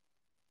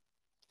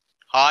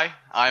Hi,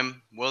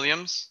 I'm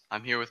Williams.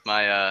 I'm here with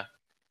my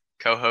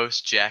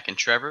co-hosts Jack and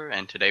Trevor,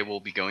 and today we'll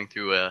be going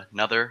through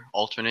another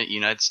alternate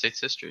United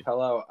States history.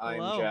 Hello, I'm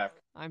Hello, Jack.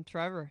 I'm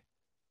Trevor.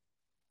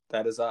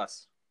 That is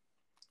us.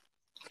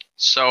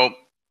 So,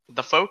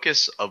 the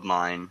focus of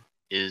mine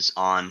is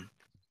on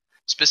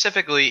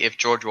specifically if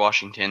George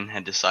Washington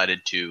had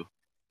decided to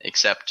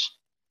accept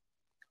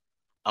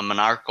a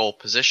monarchical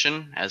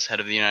position as head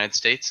of the United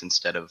States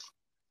instead of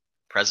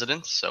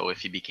president, so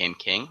if he became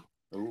king.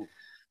 Ooh.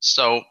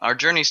 So, our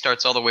journey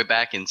starts all the way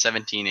back in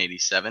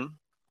 1787.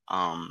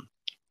 Um,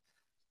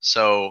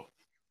 so,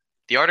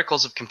 the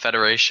Articles of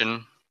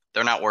Confederation,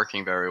 they're not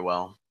working very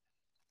well,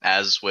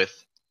 as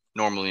with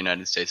normal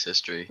United States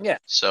history. Yeah.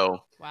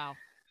 So Wow.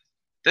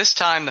 this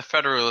time the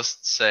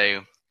Federalists say,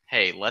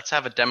 hey, let's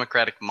have a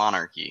democratic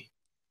monarchy.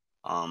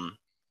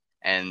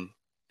 And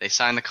they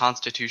sign the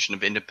Constitution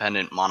of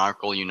Independent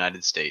Monarchical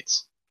United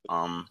States.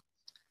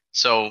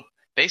 So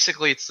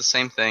basically it's the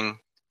same thing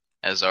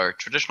as our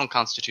traditional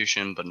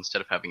constitution, but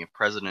instead of having a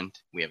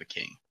president, we have a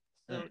king.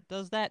 So,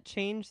 does that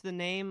change the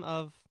name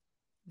of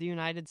the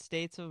United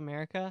States of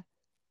America?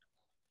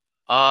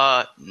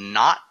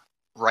 Not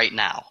right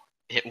now.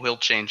 It will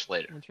change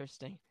later.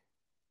 Interesting.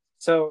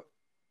 So,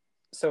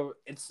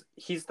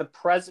 he's the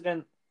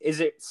president. Is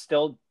it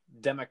still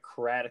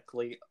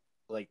democratically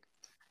like?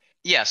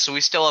 Yeah, so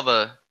we still have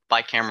a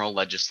bicameral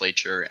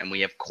legislature and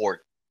we have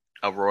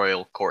a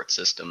royal court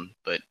system,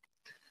 but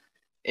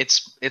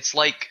it's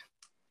like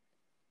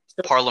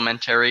So,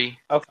 parliamentary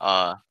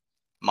okay.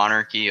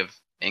 monarchy of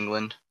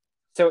England.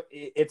 So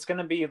it's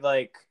gonna be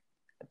like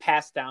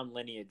passed down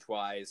lineage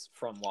wise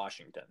from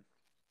Washington.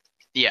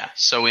 Yeah,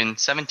 so in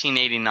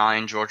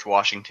 1789, George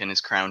Washington is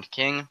crowned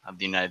king of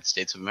the United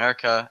States of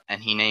America,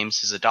 and he names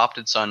his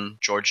adopted son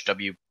George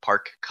W.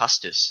 Parke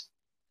Custis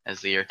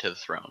as the heir to the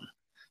throne.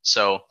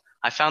 So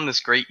I found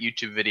this great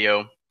YouTube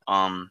video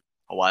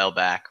a while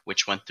back,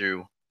 which went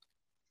through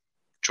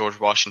George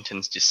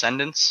Washington's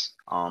descendants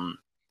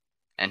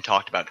and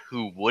talked about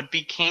who would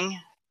be king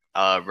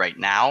right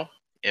now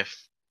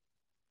if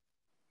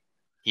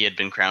he had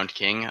been crowned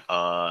king.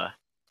 And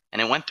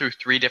it went through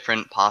three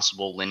different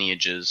possible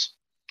lineages.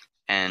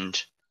 And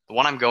the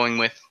one I'm going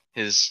with,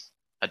 his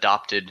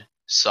adopted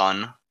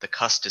son, the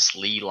Custis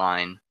Lee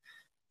line,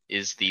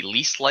 is the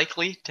least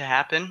likely to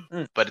happen,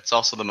 but it's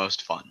also the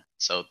most fun.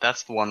 So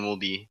that's the one we'll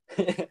be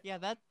Yeah,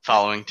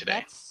 following today.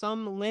 that's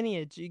some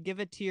lineage. You give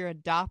it to your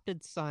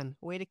adopted son.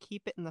 Way to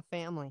keep it in the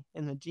family,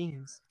 in the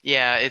genes.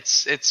 Yeah,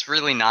 it's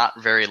really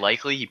not very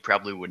likely. He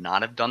probably would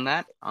not have done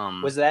that.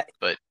 Was that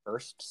But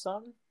first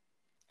son?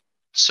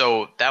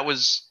 so that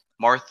was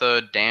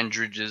Martha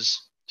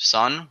Dandridge's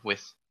son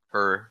with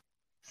her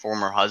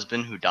former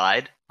husband who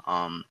died.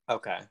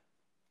 Okay.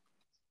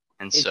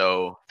 And Is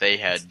so they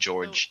had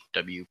George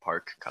W.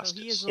 Parke So he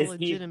Custis. is a is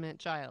he legitimate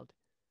child.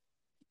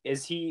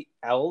 is he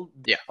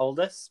Yeah.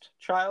 eldest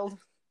child?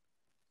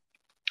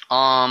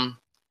 Um,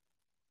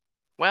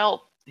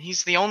 well,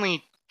 he's the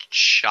only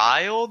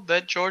child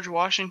that George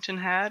Washington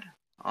had.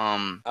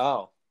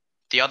 Oh.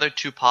 The other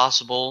two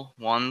possible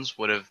ones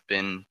would have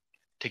been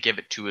to give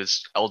it to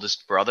his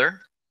eldest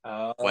brother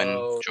when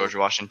Oh. George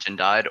Washington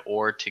died,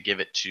 or to give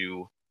it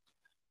to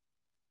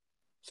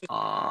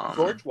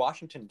George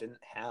Washington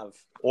didn't have.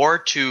 or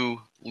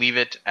to leave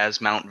it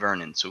as Mount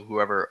Vernon. So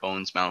whoever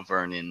owns Mount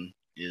Vernon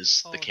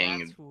is the Oh,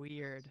 king of that's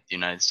weird. the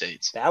United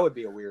States. That would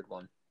be a weird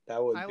one.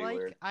 That would I be like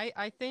weird.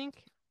 I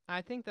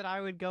think that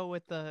I would go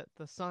with the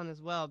son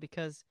as well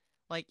because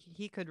like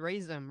he could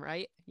raise him,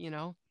 right?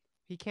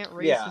 He can't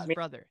raise Yeah, I his mean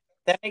brother.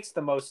 that makes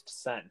the most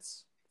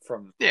sense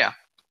from. Yeah.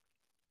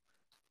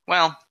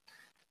 Well,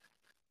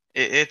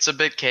 it's a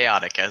bit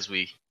chaotic as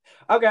we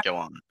Okay. go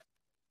on.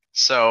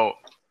 So,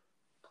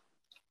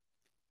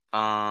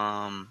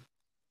 um,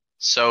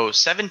 so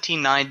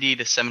 1790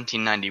 to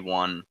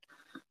 1791,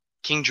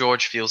 King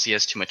George feels he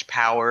has too much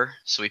power,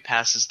 so he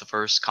passes the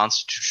first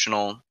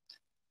constitutional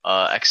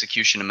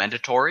execution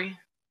amendatory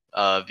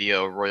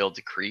via royal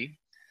decree.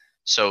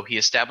 So he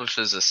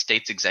establishes a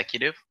state's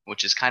executive,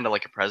 which is kind of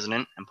like a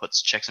president, and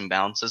puts checks and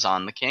balances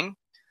on the king.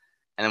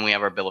 And then we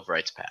have our Bill of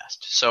Rights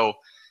passed. So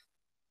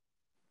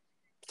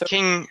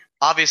King,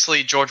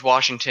 obviously, George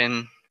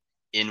Washington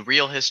in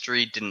real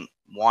history didn't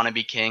want to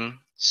be king,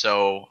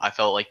 so I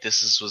felt like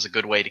was a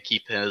good way to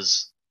keep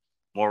his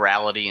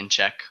morality in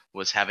check,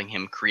 was having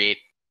him create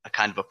a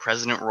kind of a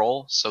president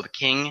role, so the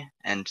king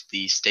and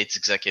the state's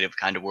executive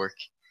kind of work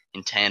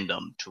in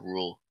tandem to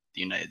rule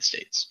the United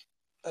States.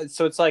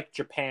 So it's like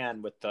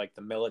Japan with like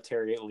the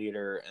military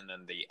leader and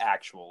then the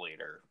actual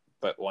leader,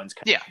 but one's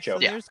kind Yeah, of So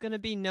joke. yeah. there's going to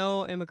be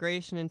no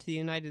immigration into the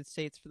United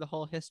States for the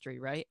whole history,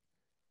 right?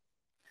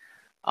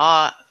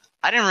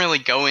 I didn't really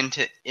go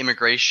into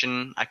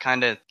immigration. I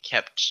kind of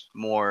kept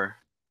more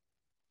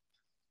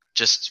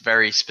just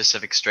very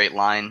specific straight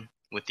line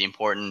with the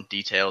important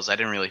details. I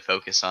didn't really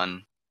focus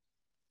on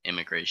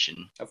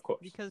immigration. Of course.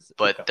 Because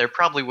But there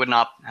probably would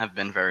not have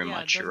been very yeah,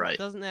 much, you're right.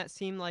 doesn't that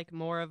seem like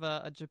more of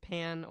a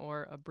Japan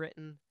or a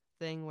Britain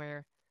thing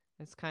where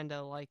it's kind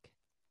of like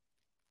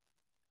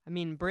I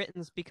mean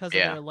Britain's because of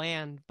Yeah. their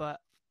land, but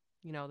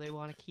they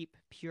want to keep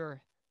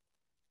pure.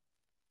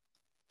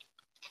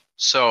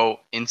 So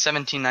in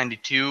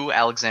 1792,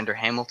 Alexander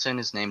Hamilton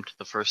is named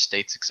the first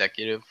state's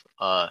executive.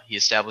 He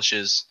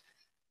establishes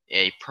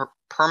a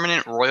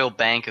permanent royal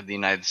bank of the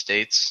United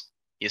States.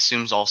 He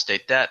assumes all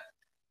state debt.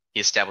 He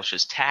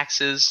establishes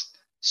taxes,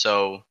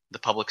 so the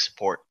public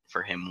support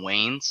for him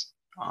wanes.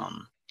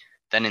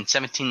 Then in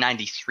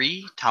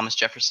 1793, Thomas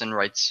Jefferson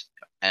writes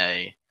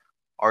a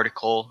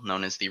article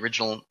known as the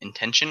Original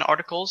Intention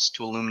Articles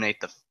to illuminate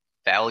the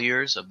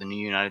failures of the new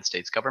United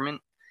States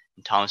government.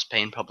 And Thomas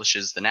Paine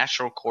publishes The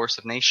Natural Course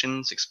of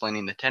Nations,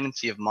 explaining the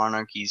tendency of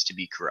monarchies to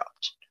be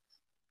corrupt.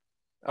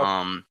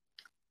 Okay.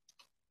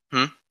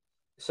 Hmm?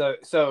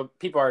 So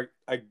people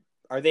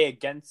are they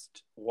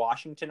against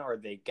Washington or are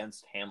they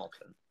against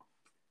Hamilton?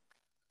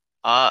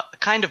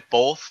 Kind of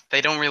both.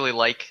 They don't really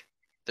like.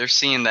 They're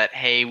seeing that,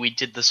 hey, we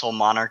did this whole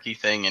monarchy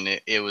thing, and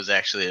it was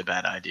actually a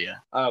bad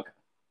idea. Okay.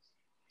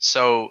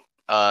 So,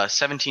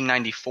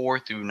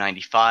 1794 through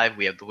 95,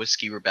 we have the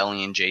Whiskey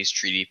Rebellion, Jay's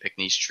Treaty,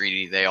 Pinckney's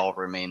Treaty. They all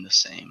remain the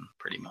same,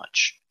 pretty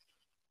much.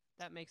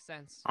 That makes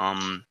sense.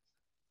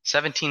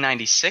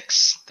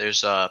 1796,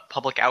 there's a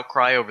public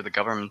outcry over the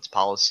government's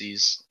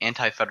policies.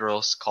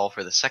 Anti-Federalists call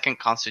for the second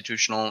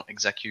constitutional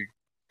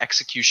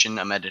execution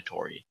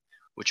amendatory,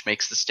 which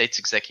makes the state's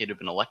executive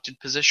an elected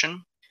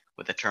position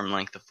with a term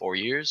length of 4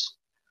 years.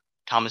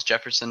 Thomas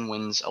Jefferson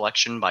wins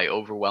election by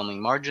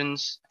overwhelming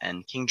margins,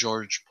 and King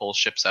George pulls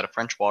ships out of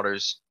French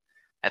waters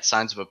at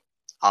signs of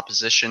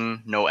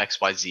opposition, no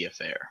XYZ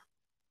affair.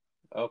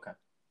 Okay.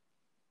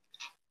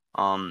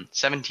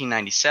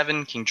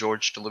 1797, King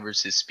George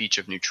delivers his speech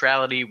of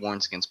neutrality,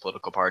 warns against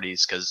political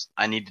parties, because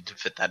I needed to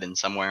fit that in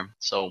somewhere.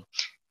 So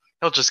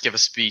he'll just give a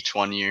speech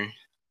one year.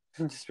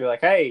 Just be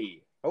like,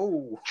 hey,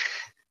 oh.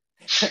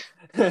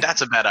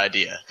 That's a bad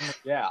idea.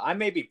 Yeah, I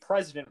may be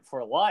president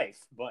for life,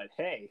 but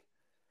hey.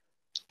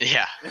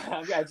 Yeah.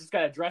 I just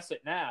gotta address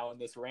it now in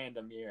this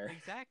random year.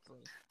 Exactly.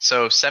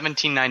 So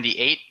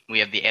 1798, we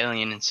have the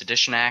Alien and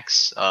Sedition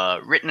Acts,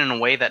 written in a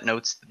way that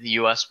notes that the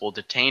U.S. will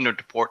detain or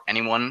deport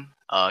anyone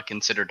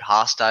considered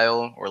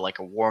hostile or like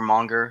a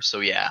warmonger. So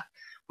yeah,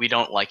 we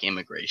don't like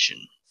immigration.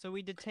 So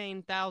we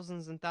detain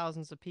thousands and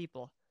thousands of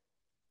people.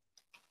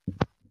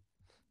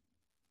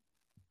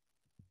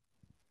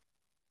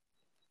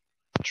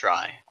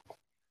 Try.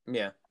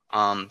 Yeah.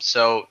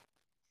 So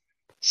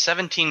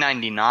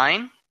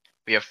 1799,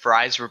 we have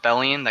Fry's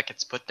Rebellion that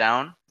gets put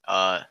down.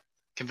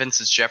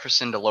 Convinces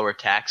Jefferson to lower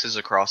taxes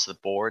across the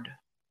board.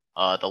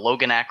 The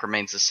Logan Act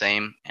remains the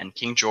same, and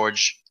King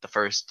George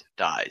I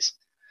dies.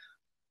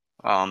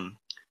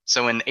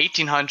 So in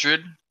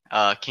 1800,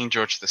 King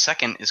George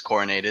II is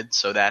coronated.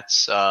 So that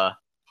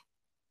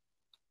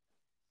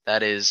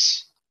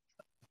is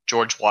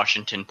George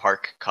Washington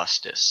Parke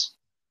Custis,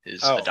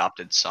 his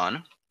adopted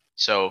son.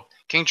 So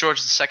King George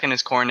II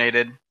is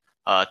coronated.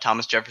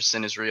 Thomas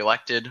Jefferson is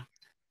reelected,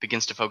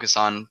 begins to focus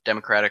on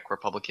democratic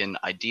Republican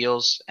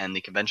ideals, and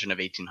the Convention of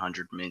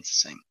 1800 remains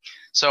the same.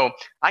 So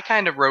I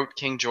kind of wrote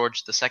King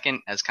George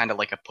II as kind of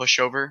like a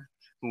pushover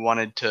who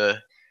wanted to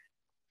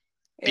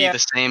be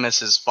the same as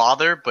his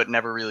father, but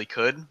never really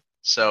could.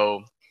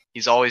 So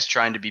he's always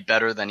trying to be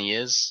better than he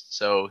is.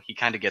 So he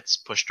kind of gets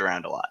pushed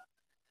around a lot.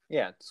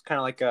 Yeah, it's kind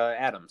of like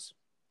Adams.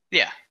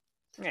 Yeah.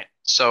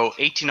 So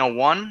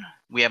 1801,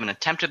 we have an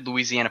attempted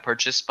Louisiana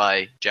Purchase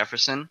by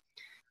Jefferson.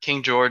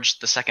 King George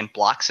II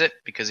blocks it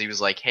because he was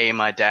like, hey,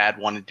 my dad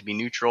wanted to be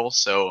neutral,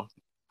 so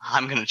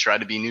I'm going to try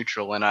to be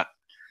neutral and not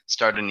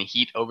start any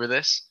heat over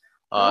this.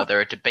 There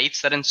are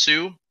debates that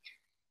ensue,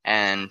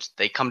 and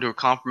they come to a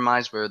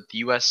compromise where the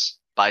U.S.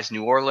 buys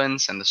New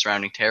Orleans and the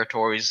surrounding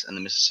territories and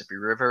the Mississippi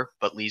River,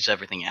 but leaves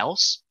everything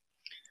else.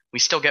 We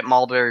still get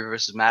Mulberry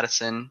versus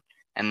Madison,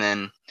 and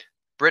then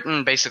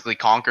Britain basically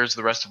conquers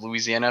the rest of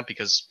Louisiana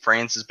because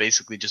France has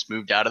basically just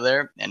moved out of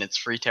there, and it's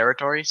free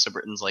territory, so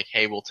Britain's like,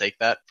 hey, we'll take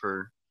that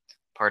for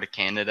part of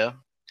Canada.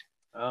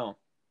 Oh.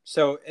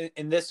 So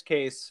in this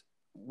case,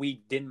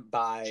 we didn't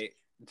buy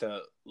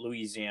the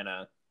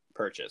Louisiana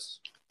Purchase.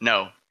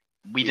 No,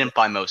 we didn't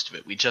buy most of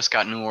it. We just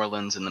got New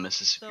Orleans and the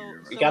Mississippi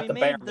River. We got the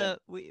made bare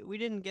we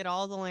didn't get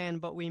all the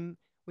land, but we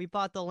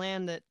bought the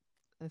land that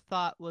I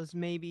thought was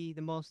maybe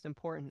the most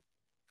important.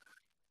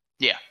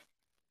 Yeah.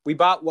 We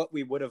bought what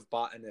we would have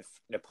bought if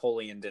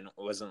Napoleon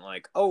wasn't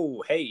like,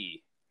 oh,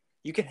 hey,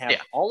 you can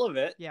have all of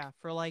it. Yeah,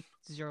 for like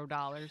 $0.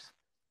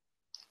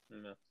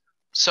 No.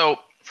 So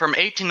from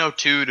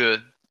 1802 to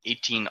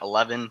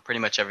 1811,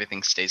 pretty much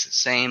everything stays the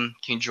same.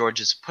 King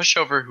George is a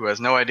pushover who has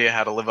no idea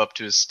how to live up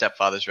to his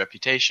stepfather's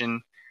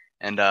reputation,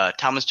 and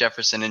Thomas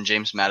Jefferson and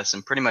James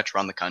Madison pretty much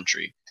run the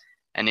country.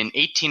 And in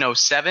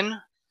 1807,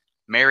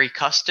 Mary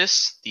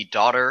Custis, the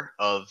daughter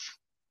of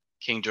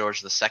King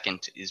George II,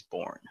 is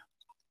born.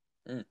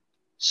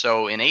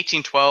 So in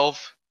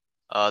 1812,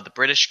 the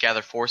British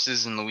gather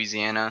forces in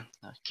Louisiana.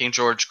 King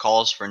George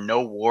calls for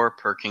no war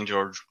per King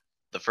George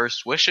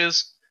I's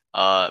wishes.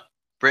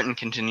 Britain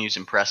continues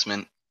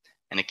impressment,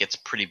 and it gets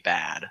pretty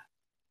bad.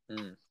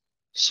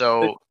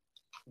 So,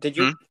 did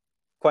you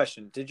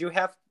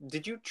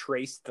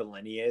trace the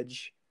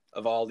lineage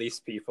of all these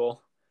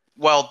people?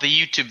 Well, the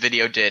YouTube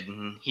video did,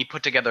 and he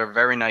put together a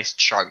very nice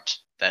chart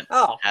that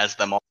Oh, has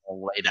them all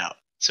laid out.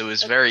 So it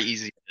was very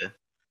easy to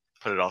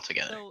put it all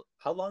together. So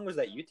how long was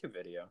that YouTube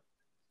video?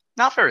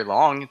 Not very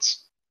long.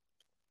 It's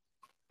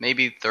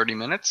maybe 30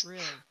 minutes.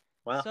 really,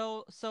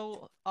 Wow.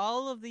 so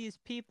all of these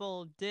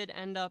people did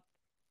end up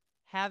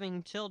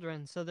having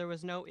children, so there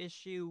was no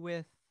issue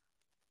with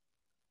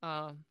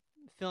uh,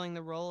 filling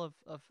the role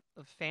of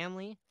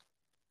family.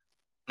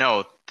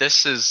 No,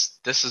 this is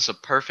a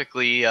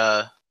perfectly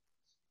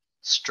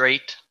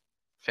straight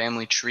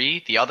family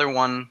tree. The other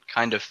one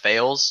kind of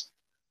fails,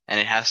 and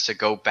it has to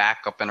go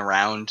back up and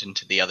around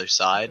into the other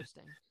side.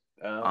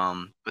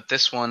 Interesting. But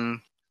this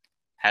one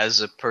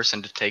has a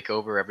person to take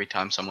over every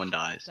time someone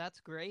dies. That's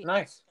great.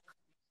 Nice.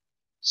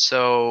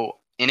 So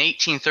in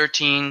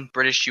 1813,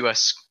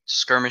 British-U.S.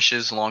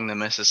 skirmishes along the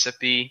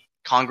Mississippi.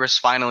 Congress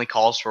finally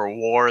calls for a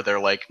war. They're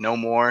like, no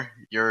more.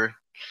 Your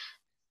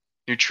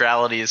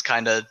neutrality is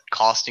kind of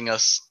costing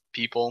us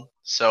people.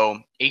 So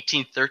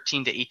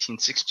 1813 to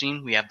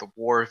 1816, we have the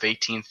War of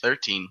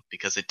 1813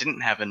 because it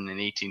didn't happen in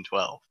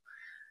 1812.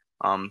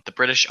 The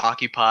British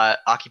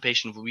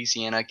occupation of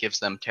Louisiana gives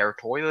them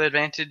territorial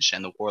advantage,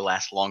 and the war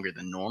lasts longer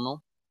than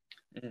normal.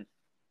 Mhm.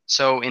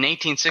 So in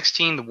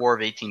 1816, the War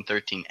of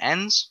 1813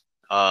 ends.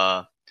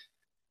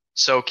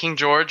 So King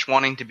George,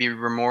 wanting to be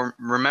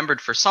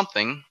remembered for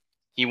something,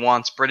 he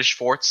wants British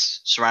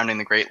forts surrounding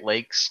the Great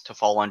Lakes to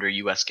fall under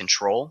U.S.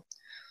 control.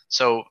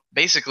 So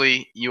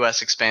basically,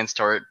 U.S. expands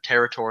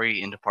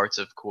territory into parts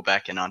of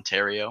Quebec and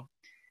Ontario,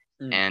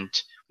 and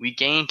we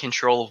gained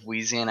control of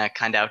Louisiana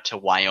kind of out to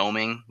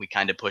Wyoming. We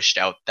kind of pushed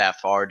out that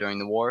far during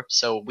the war,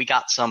 so we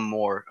got some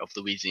more of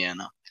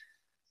Louisiana.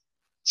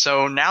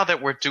 So now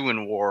that we're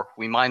doing war,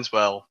 we might as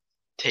well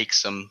take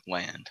some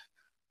land.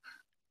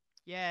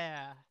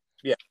 Yeah.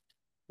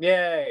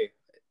 Yay!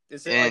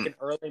 Is it like And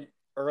an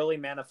early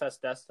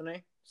Manifest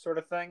Destiny sort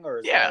of thing, or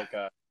is it yeah, like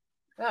a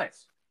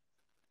nice?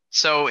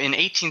 so in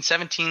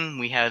 1817,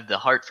 we had the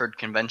Hartford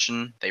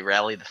Convention. They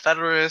rally the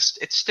Federalists.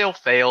 It still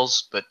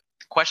fails, but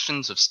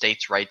questions of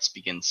states' rights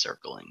begin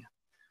circling.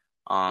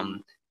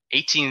 Ooh.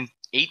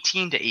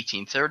 1818 to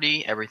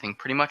 1830, everything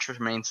pretty much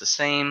remains the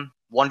same.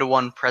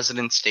 1-to-1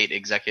 president-state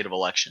executive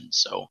elections.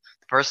 So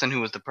the person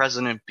who was the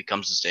president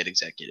becomes the state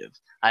executive.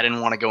 I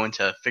didn't want to go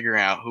into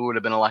figuring out who would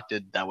have been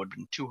elected. That would have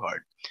been too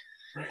hard.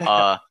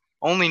 Uh,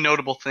 Only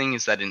notable thing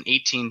is that in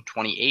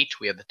 1828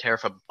 we have the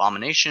Tariff of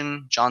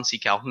Abomination. John C.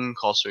 Calhoun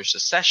calls for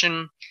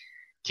secession.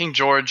 King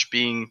George,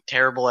 being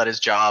terrible at his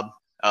job,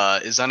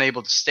 is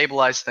unable to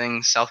stabilize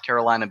things. South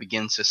Carolina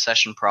begins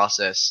secession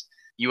process.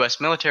 U.S.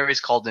 military is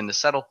called in to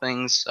settle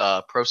things.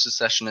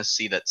 Pro-secessionists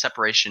see that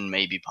separation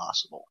may be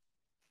possible.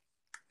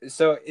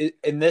 So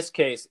in this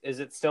case, is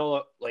it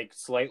still like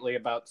slightly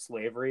about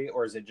slavery,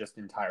 or is it just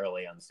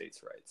entirely on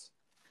states' rights?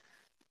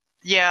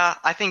 Yeah,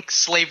 I think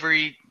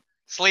slavery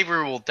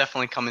will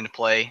definitely come into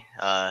play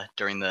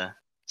during the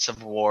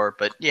Civil War,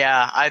 but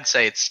yeah, I'd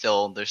say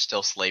there's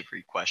still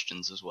slavery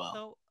questions as well.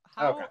 So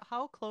Okay.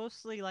 how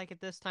closely, like,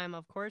 at this time,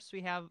 of course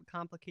we have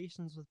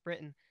complications with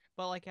Britain,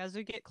 but like as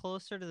we get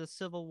closer to the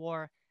Civil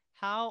War,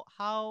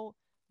 how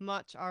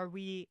much are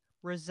we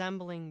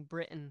resembling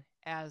Britain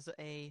as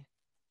a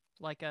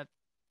like a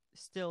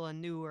still a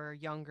newer,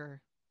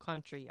 younger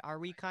country? Are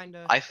we kind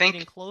of I getting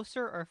think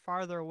closer or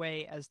farther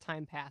away as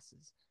time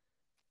passes?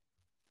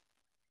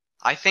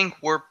 I think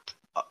we're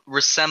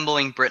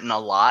resembling Britain a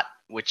lot,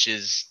 which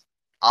is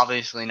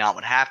obviously not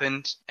what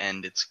happened,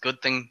 and it's a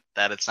good thing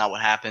that it's not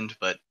what happened,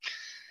 but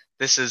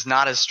this is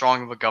not as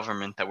strong of a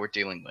government that we're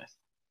dealing with.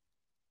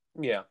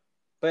 Yeah.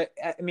 But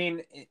I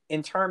mean,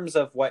 in terms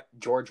of what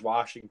George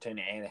Washington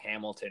and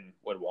Hamilton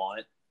would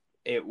want,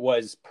 it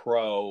was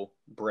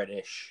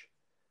pro-British,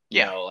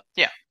 Yeah,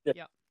 yeah. just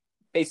Yeah.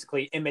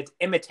 basically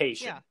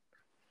imitation. Yeah.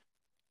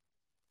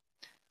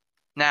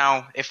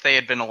 Now, if they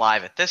had been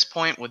alive at this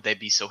point, would they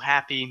be so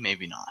happy?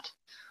 Maybe not.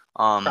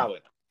 Um, Probably.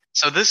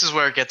 so this is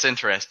where it gets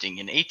interesting.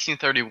 In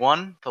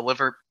 1831,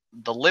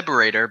 the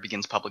Liberator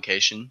begins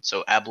publication,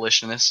 so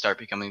abolitionists start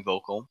becoming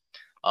vocal.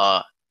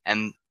 Uh,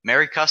 and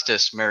Mary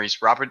Custis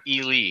marries Robert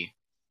E. Lee,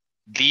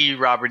 the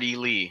Robert E.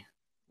 Lee.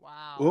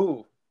 Wow.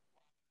 Ooh.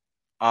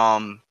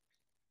 Um,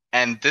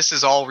 and this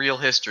is all real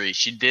history.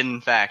 She did,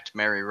 in fact,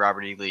 marry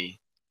Robert E. Lee.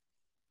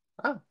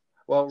 Oh.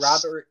 Well,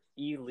 Robert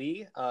E.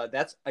 Lee,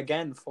 that's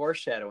again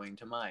foreshadowing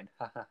to mine.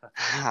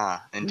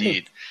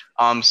 Indeed.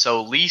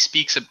 So Lee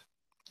speaks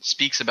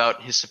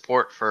about his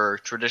support for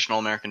traditional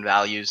American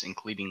values,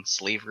 including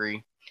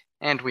slavery,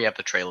 and we have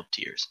the Trail of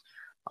Tears.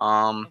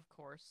 Of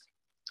course.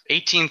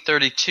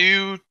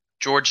 1832,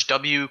 George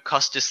W.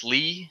 Custis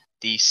Lee,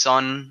 the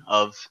son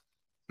of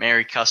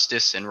Mary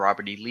Custis and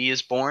Robert E. Lee,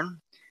 is born,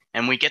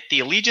 and we get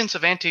the Allegiance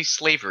of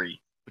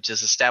Anti-Slavery, which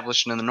is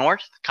established in the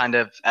North, kind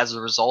of as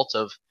a result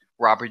of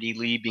Robert E.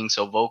 Lee being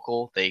so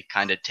vocal. They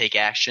kind of take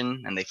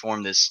action, and they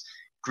form this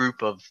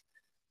group of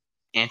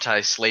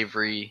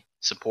anti-slavery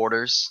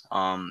supporters,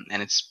 and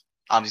it's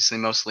obviously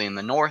mostly in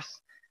the North,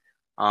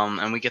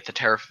 and we get the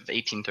Tariff of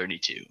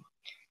 1832.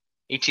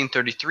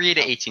 1833 to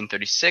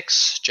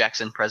 1836,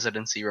 Jackson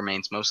presidency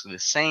remains mostly the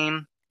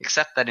same.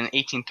 except that in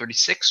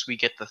 1836 we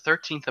get the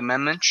 13th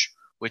Amendment,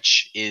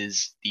 which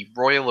is the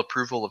royal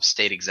approval of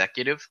state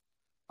executive.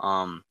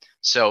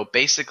 So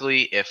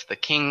basically, if the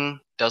king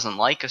doesn't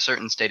like a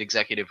certain state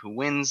executive who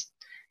wins,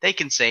 they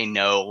can say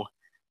no,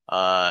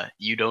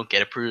 you don't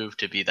get approved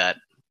to be that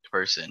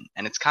person.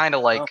 And it's kind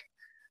of like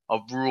a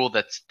rule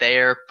that's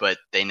there, but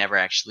they never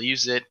actually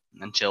use it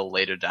until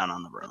later down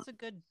on the road. That's a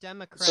good So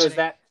democratic is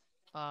that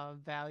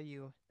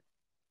value.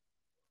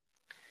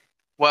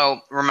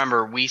 Well,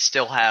 remember, we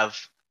still have,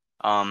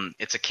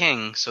 it's a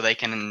king, so they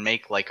can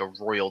make like a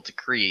royal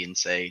decree and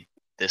say,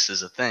 this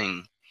is a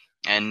thing.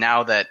 And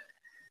now that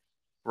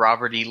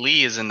Robert E.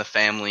 Lee is in the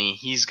family,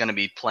 he's going to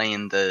be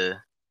playing the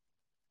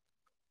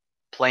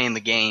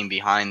game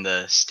behind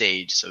the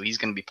stage, so he's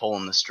going to be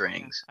pulling the Yeah,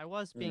 strings. I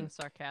was being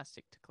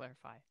sarcastic to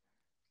clarify.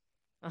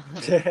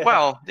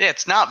 Well,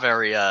 it's not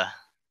very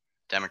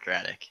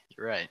democratic.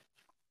 You're right.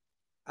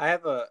 I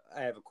have a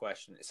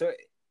question. So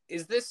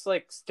is this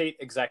like state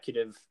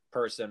executive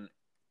person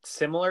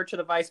similar to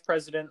the vice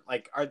president?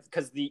 Like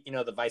because the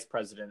vice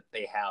president,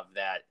 they have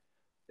that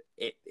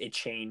it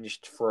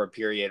changed for a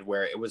period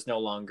where it was no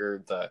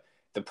longer the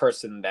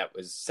person that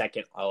was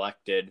second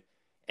elected,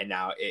 and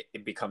now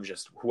it becomes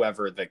just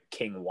whoever the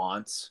king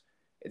wants.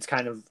 It's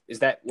kind of, is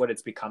that what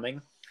it's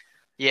becoming?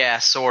 Yeah,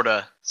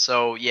 sorta.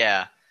 So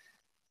yeah,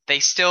 they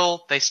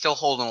still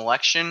hold an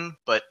election,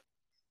 but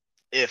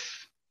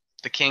if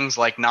the king's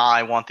like, nah,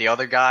 I want the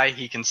other guy,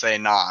 he can say,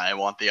 nah, I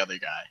want the other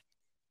guy.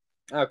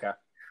 Okay.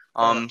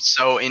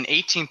 So in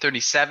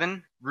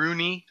 1837,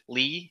 Rooney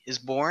Lee is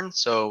born.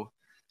 So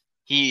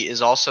he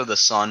is also the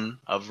son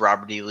of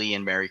Robert E. Lee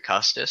and Mary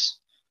Custis.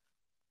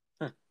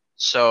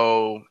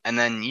 So, and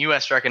then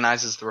U.S.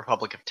 recognizes the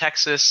Republic of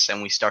Texas,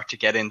 and we start to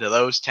get into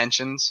those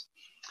tensions.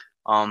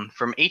 From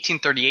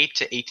 1838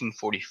 to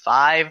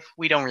 1845,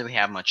 we don't really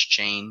have much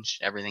change.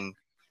 Everything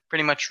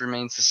pretty much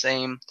remains the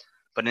same.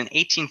 But in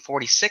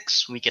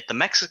 1846, we get the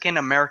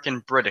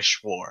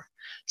Mexican-American-British War.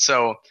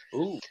 So,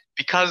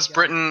 because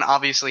Britain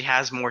obviously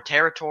has more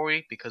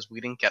territory, because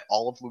we didn't get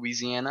all of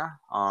Louisiana,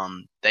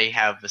 they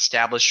have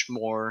established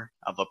more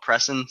of a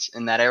presence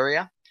in that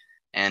area.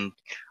 And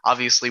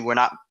obviously, we're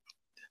not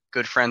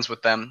good friends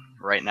with them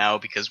right now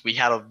because we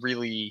had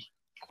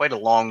quite a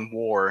long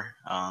war,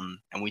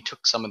 and we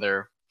took some of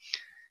their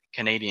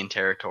Canadian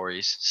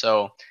territories.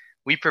 So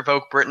we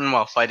provoke Britain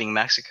while fighting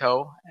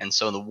Mexico, and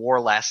so the war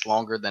lasts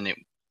longer than it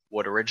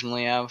would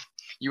originally have.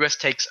 U.S.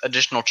 takes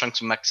additional chunks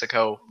of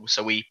Mexico,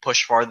 so we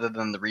push farther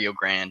than the Rio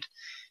Grande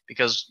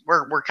because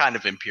we're kind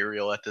of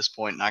imperial at this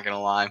point, not gonna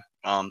lie.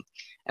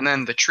 And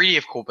then the Treaty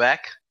of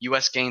Quebec,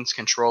 U.S. gains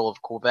control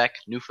of Quebec,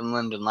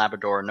 Newfoundland and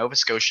Labrador, Nova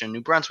Scotia,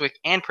 New Brunswick,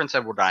 and Prince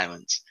Edward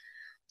Islands.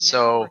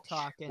 So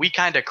we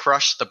kind of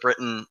crushed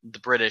the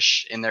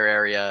British in their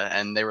area,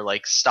 and they were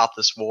like, "Stop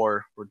this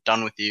war! We're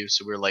done with you."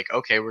 So we were like,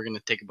 "Okay, we're gonna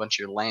take a bunch of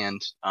your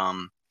land."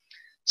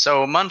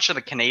 So a bunch of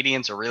the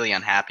Canadians are really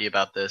unhappy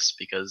about this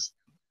because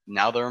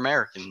now they're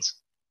Americans.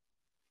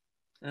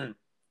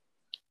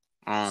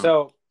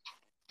 So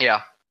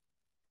yeah,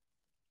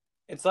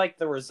 it's like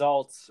the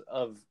results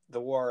of the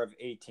War of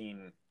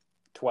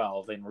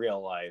 1812 in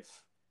real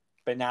life,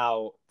 but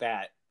now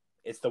that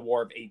it's the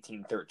War of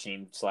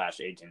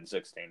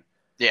 1813/1816.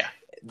 Yeah.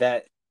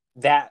 That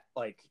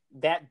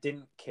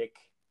didn't kick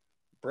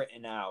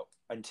Britain out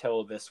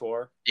until this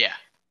war. Yeah.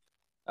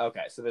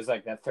 Okay, so there's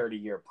like that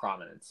 30-year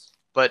prominence.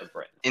 But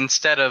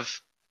instead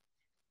of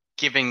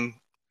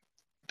giving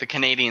the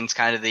Canadians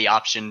kind of the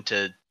option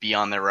to be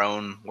on their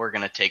own, we're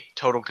going to take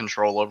total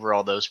control over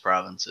all those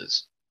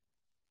provinces.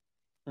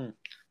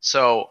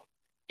 So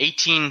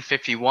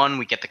 1851,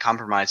 we get the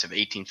Compromise of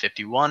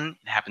 1851.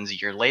 It happens a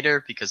year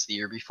later because the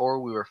year before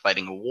we were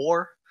fighting a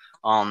war.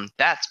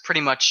 That's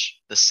pretty much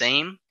the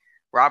same.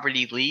 Robert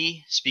E.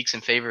 Lee speaks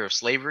in favor of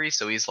slavery,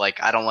 so he's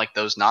like, I don't like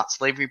those not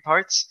slavery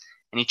parts.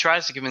 And he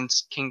tries to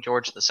convince King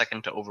George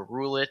II to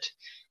overrule it.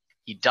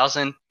 He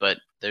doesn't, but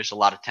there's a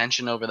lot of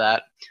tension over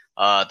that.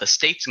 The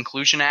States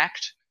Inclusion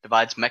Act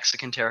divides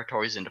Mexican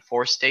territories into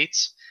 4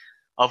 states,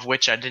 of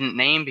which I didn't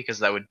name because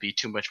that would be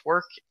too much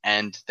work,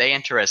 and they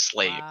enter as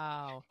slave.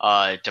 Wow.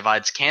 It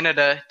divides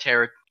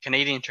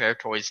Canadian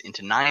territories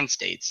into 9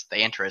 states.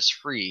 They enter as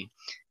free.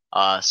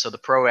 So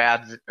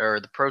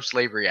the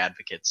pro-slavery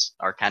advocates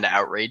are kind of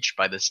outraged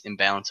by this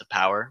imbalance of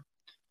power.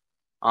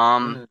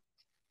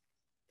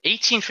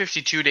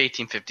 1852 to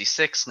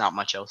 1856, not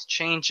much else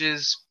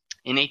changes.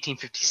 In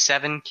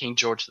 1857, King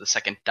George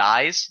II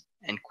dies,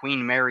 and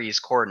Queen Mary is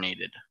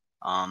coronated.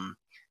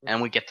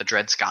 And we get the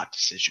Dred Scott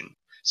decision.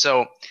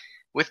 So,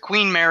 with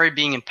Queen Mary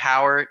being in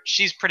power,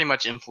 she's pretty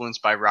much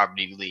influenced by Robert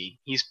E. Lee.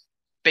 He's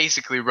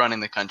basically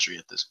running the country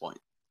at this point.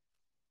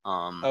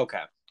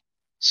 Okay.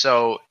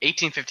 So,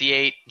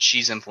 1858,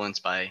 she's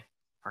influenced by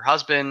her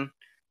husband.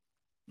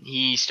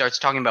 He starts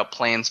talking about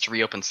plans to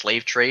reopen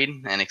slave trade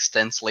and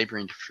extend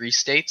slavery into free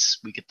states.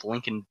 We get the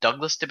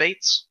Lincoln-Douglas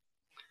debates.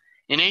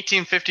 In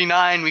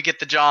 1859, we get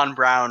the John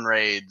Brown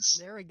raids.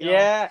 There we go.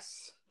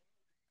 Yes.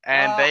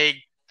 And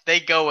they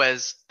go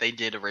as they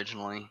did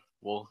originally.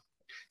 We'll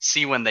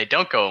see when they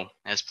don't go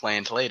as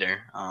planned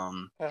later.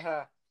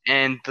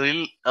 And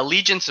the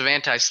allegiance of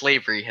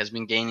anti-slavery has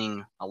been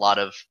gaining a lot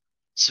of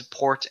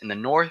support in the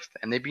North,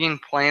 and they begin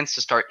plans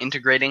to start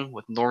integrating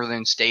with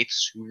northern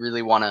states who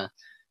really want to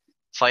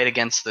fight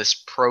against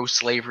this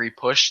pro-slavery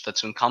push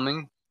that's been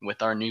coming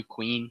with our new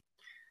queen.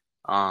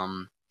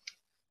 Um,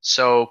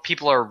 so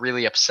people are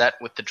really upset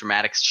with the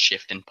dramatic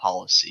shift in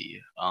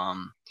policy.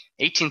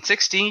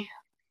 1860,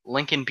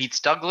 Lincoln beats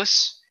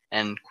Douglas,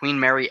 and Queen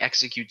Mary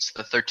executes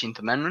the 13th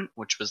Amendment,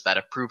 which was that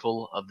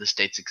approval of the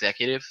state's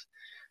executive.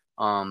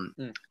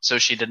 Mm. So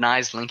she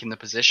denies Lincoln the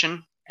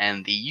position,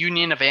 and the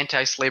Union of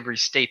Anti-Slavery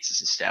States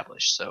is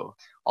established. So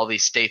all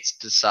these states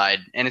decide,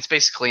 and it's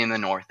basically in the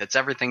North. It's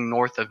everything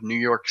north of New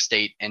York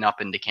State and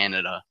up into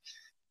Canada.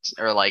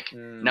 Are like,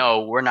 Mm.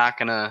 no, we're not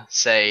gonna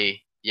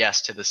say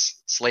yes to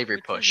this slavery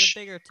Which is a push.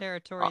 bigger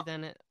territory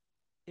than it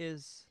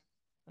is.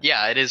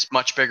 Yeah, it is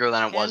much bigger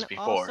than it was And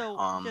before.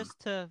 also, just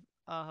to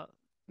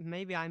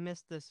maybe I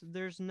missed this.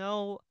 There's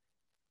no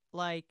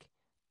like,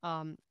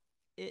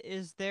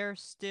 is there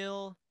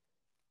still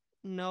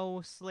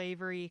no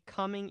slavery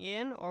coming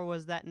in, or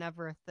was that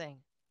never a thing?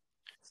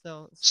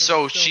 So it's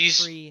So still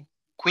she's free.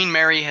 Queen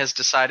Mary has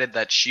decided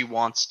that she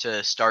wants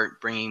to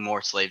start bringing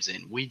more slaves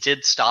in. We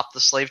did stop the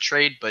slave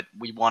trade, but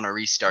we want to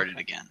restart it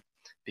Okay. again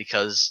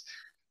because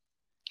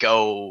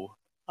go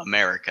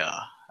America.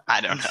 I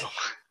don't know.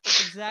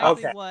 Exactly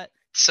Okay. what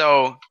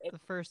So the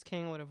first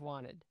king would have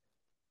wanted.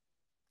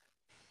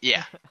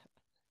 yeah.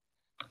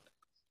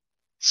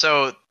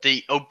 So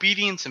the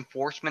Obedience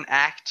Enforcement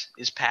Act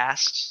is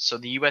passed, so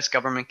the U.S.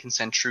 government can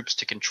send troops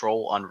to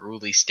control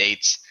unruly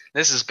states.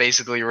 This is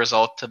basically a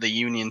result to the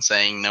Union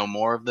saying no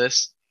more of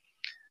this.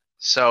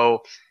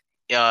 So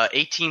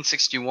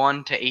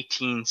 1861 to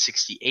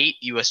 1868,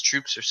 U.S.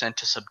 troops are sent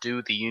to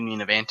subdue the Union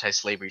of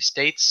Anti-Slavery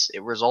States.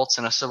 It results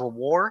in a civil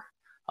war,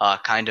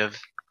 kind of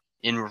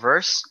in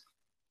reverse.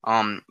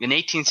 In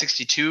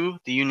 1862,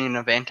 the Union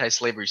of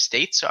Anti-Slavery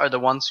States are the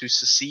ones who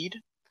secede.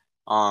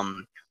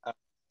 Um, Uh,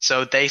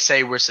 so they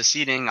say we're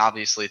seceding.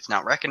 Obviously, it's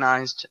not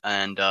recognized,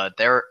 and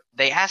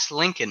they asked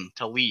Lincoln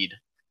to lead,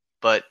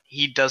 but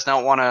he does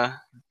not want to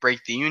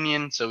break the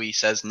Union, so he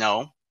says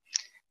no.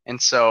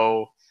 And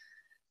so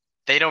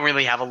they don't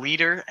really have a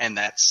leader, and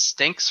that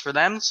stinks for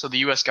them. So the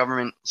U.S.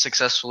 government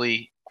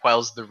successfully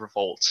quells the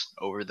revolt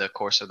over the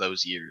course of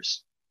those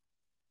years.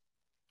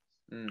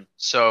 mm.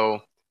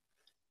 So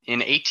in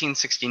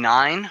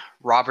 1869,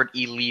 Robert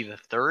E. Lee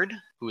III,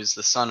 who is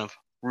the son of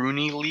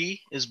Rooney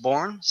Lee, is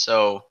born.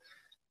 So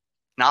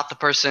not the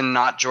person,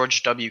 not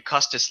George W.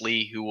 Custis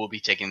Lee, who will be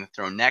taking the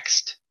throne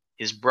next.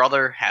 His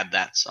brother had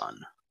that son.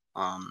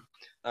 Um,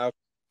 Okay.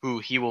 who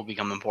he will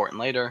become important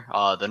later.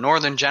 The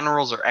northern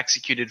generals are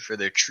executed for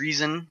their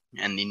treason,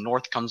 and the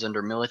north comes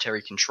under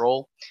military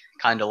control,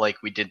 kind of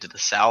like we did to the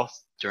south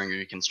during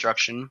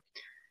Reconstruction.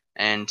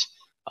 And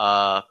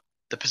uh,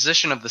 the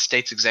position of the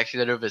state's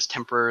executive is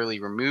temporarily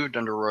removed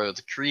under royal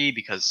decree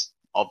because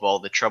of all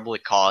the trouble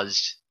it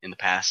caused in the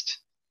past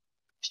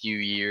few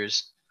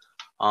years.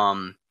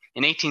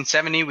 In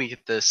 1870, we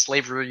get the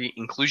Slavery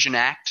Inclusion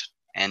Act,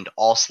 and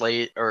all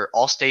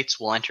states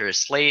will enter as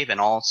slave, and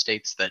all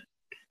states that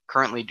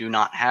currently do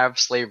not have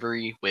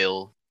slavery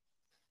will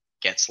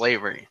get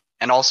slavery.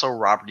 And also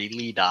Robert E.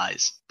 Lee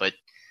dies. But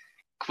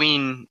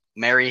Queen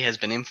Mary has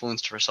been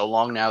influenced for so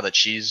long now that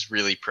she's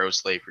really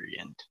pro-slavery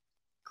and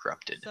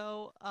corrupted.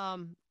 So,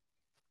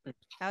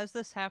 as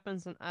this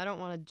happens, and I don't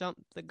want to jump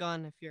the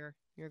gun if you're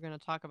going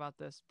to talk about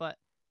this, but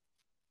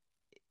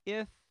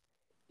if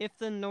if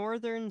the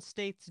northern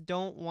states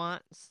don't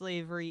want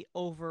slavery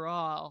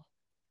overall,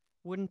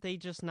 wouldn't they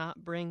just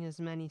not bring as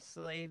many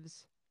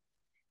slaves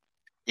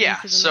Yeah,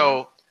 into the north?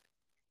 so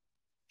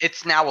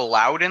it's now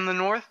allowed in the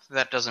North.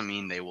 That doesn't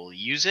mean they will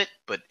use it,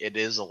 but it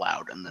is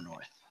allowed in the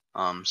North.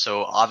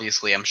 So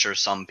obviously, I'm sure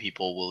some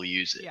people will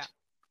use it. Yeah. I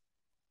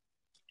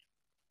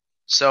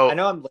So,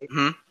 know I'm late.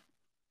 hmm,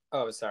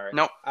 Oh, sorry.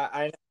 no,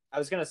 I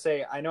was gonna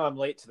say I know I'm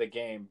late to the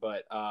game,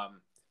 but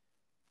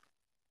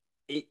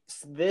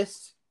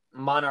this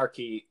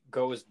monarchy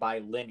goes by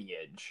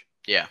lineage.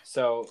 yeah,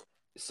 So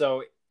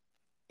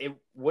it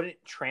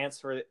wouldn't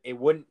transfer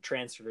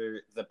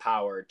the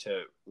power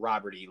to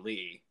Robert E.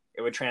 Lee.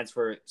 It would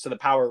transfer, so the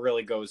power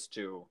really goes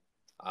to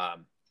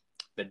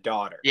the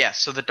daughter. yeah.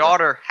 So the Right.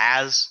 daughter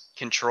has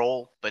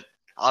control, but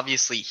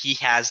obviously he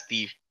has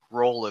the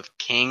role of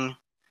king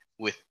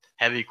with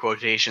heavy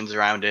quotations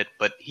around it,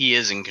 but he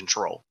is in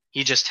control.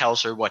 He just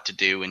tells her what to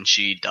do and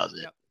she does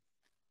it. Yep.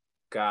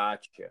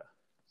 Gotcha.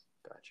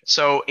 Gotcha.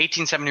 So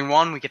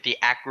 1871, we get the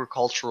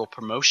Agricultural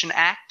Promotion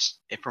Act.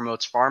 It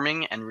promotes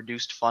farming and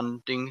reduced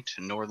funding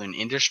to northern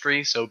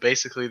industry. So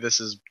basically, this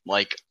is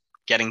like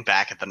getting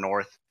back at the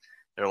North.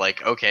 They're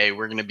like, okay,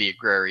 we're going to be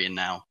agrarian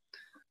now.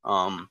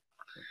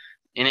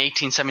 In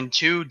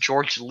 1872,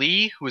 George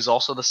Lee, who is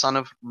also the son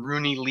of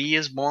Rooney Lee,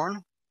 is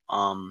born.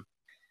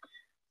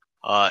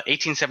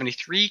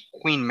 1873,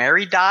 Queen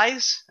Mary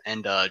dies,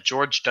 and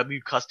George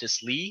W.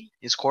 Custis Lee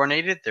is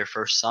coronated, their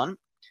first son.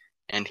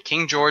 And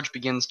King George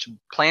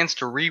plans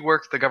to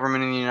rework the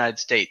government in the United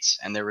States,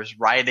 and there is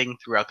rioting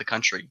throughout the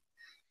country.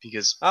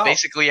 because Oh,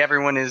 basically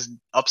everyone is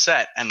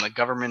upset and the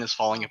government is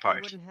falling We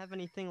apart. wouldn't have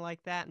anything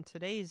like that in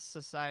today's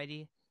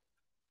society.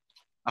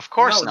 Of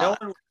course no,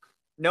 not.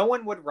 no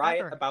one would riot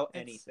Ever. about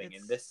It's anything in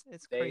it's this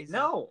it's day. crazy.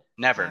 No,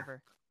 Never.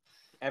 Never.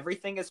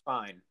 everything is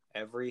fine.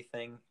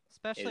 Everything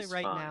Especially is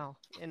right fine. now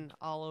in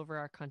all over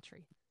our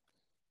country.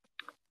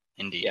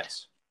 Indeed.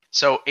 Yes.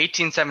 So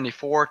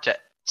 1874 to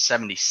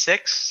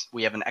 76,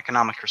 we have an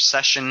economic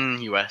recession.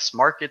 U.S.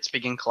 markets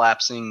begin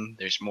collapsing.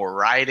 There's more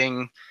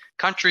rioting.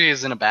 Country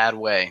is in a bad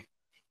way.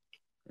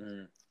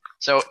 Mm.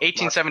 So Much.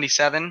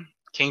 1877,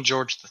 King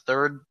George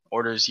III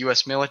orders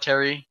U.S.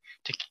 military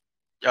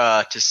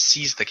to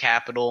seize the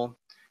capital.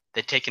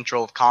 They take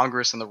control of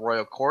Congress and the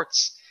royal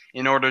courts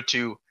in order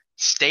to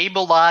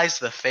stabilize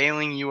the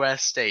failing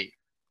U.S. state,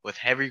 with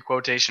heavy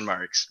quotation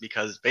marks,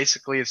 because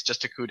basically it's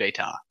just a coup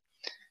d'etat.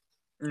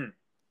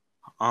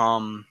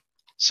 Mm.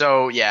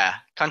 So yeah,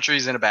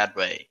 country's in a bad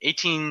way.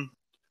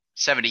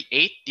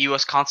 1878, the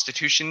U.S.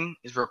 Constitution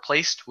is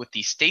replaced with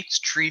the States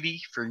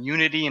Treaty for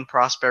Unity and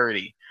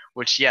Prosperity,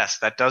 which, yes,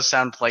 that does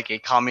sound like a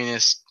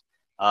communist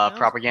Sounds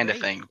propaganda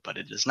great. thing, but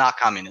it is not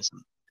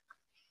communism.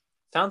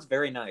 Sounds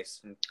very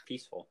nice and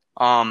peaceful.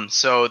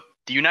 So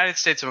the United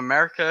States of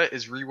America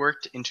is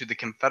reworked into the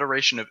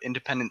Confederation of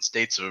Independent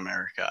States of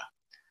America.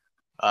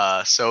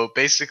 So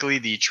basically,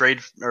 the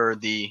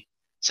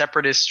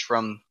separatists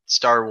from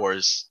Star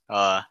Wars,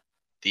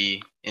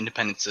 the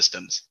independent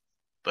systems,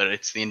 but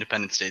it's the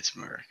Independent States of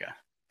America.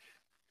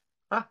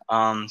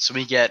 Huh. So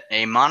we get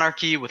a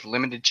monarchy with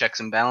limited checks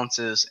and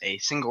balances, a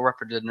single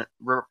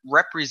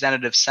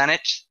representative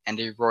Senate, and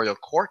a royal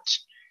court.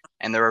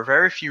 And there are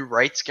very few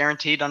rights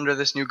guaranteed under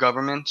this new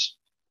government.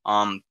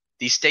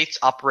 These states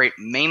operate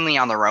mainly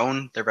on their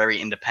own. They're very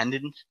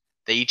independent.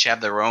 They each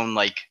have their own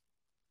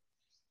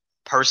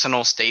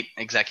personal state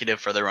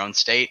executive for their own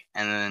state,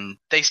 and then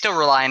they still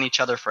rely on each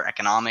other for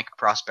economic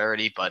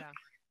prosperity, but Yeah.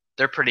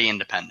 they're pretty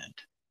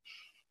independent.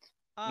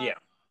 Yeah.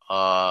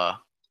 Uh,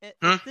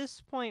 At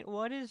this point,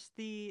 what is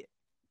the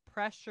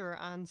pressure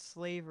on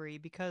slavery?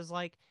 Because,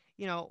 like,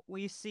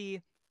 we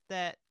see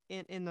that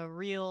in the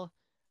real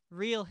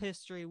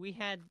history, we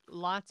had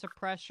lots of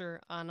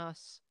pressure on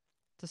us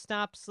to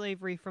stop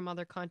slavery from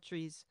other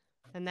countries,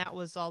 and that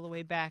was all the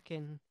way back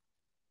in,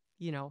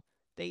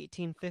 the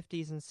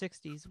 1850s and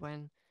 60s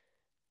when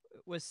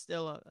it was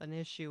still an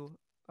issue,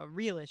 a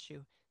real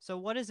issue. So,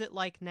 what is it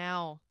like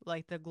now,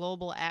 like the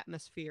global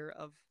atmosphere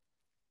of,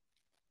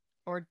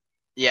 or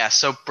yeah,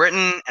 so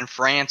Britain and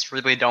France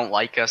really don't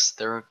like us.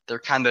 They're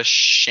kind of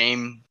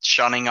shunning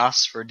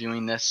us for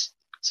doing this.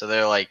 So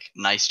they're like,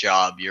 "Nice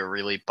job, you're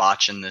really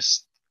botching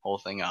this whole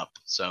thing up."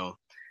 So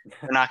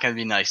they're not going to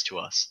be nice to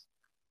us.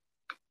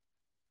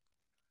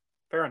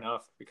 Fair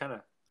enough. We kind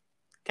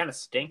of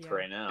stink yeah.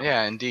 right now.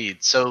 Yeah,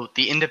 indeed. So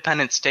the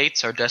independent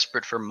states are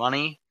desperate for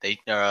money.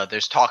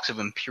 There's talks of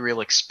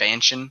imperial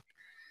expansion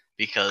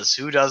because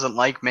who doesn't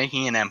like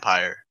making an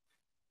empire?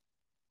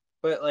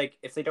 But like,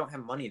 if they don't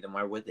have money, then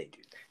why would they do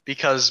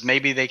Because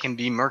maybe they can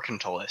be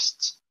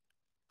mercantilists.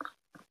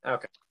 that?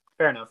 Okay.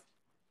 Fair enough.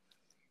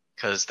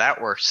 Because that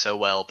worked so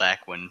well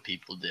back when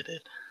people did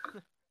it.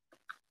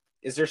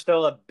 Is there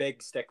still a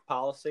big stick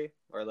policy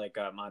or like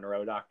a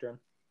Monroe Doctrine?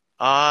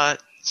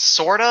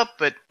 Sorta,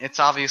 but it's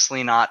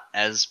obviously not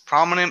as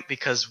prominent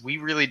because we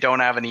really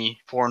don't have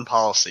any foreign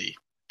policy.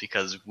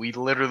 Because we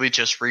literally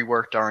just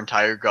reworked our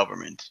entire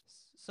government.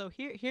 So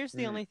here's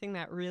the Hmm. only thing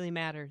that really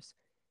matters.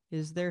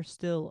 Is there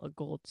still a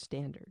gold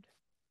standard?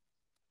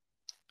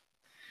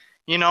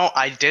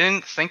 I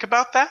didn't think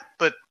about that,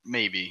 but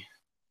maybe.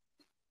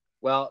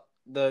 Well,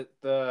 the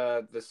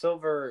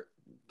silver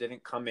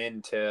didn't come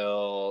in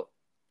till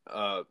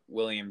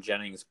William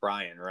Jennings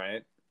Bryan,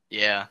 right?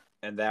 Yeah.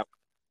 And that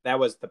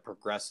was the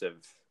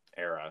progressive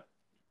era.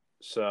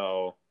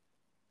 So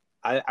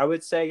I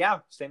would say yeah,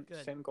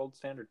 Good. same gold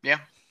standard. Yeah.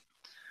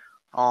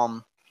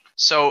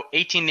 So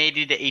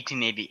 1880 to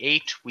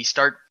 1888, we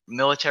start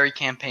military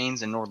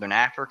campaigns in northern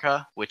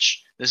Africa,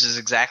 which this is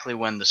exactly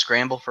when the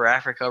scramble for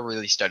Africa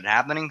really started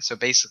happening. So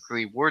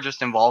basically, we're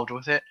just involved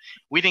with it.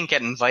 We didn't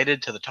get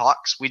invited to the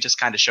talks. We just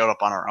kind of showed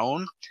up on our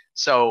own.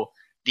 So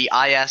the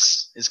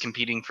IS is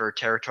competing for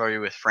territory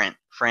with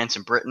France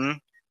and Britain.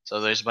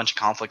 So there's a bunch of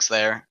conflicts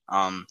there.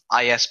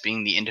 IS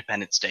being the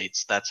independent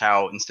states. That's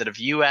how, instead of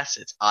US,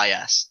 it's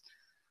IS.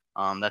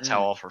 That's how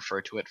Mm. I'll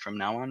refer to it from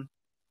now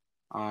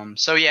on.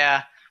 So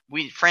yeah,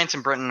 France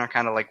and Britain are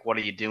kind of like, what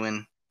are you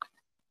doing?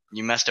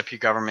 You messed up your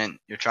government.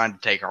 You're trying to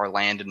take our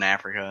land in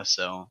Africa.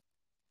 So,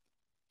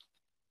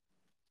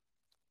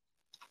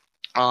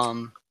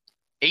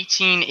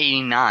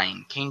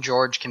 1889, King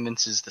George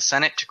convinces the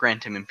Senate to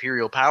grant him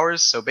imperial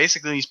powers. So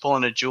basically, he's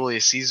pulling a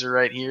Julius Caesar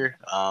right here.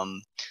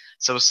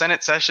 So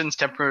Senate sessions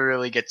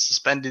temporarily get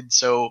suspended.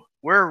 So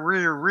we're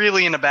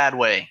really in a bad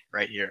way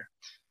right here.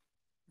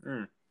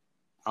 Mm.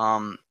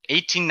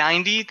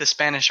 1890, the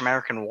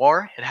Spanish-American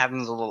War. It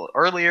happens a little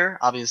earlier,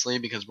 obviously,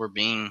 because we're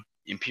being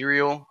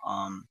imperial,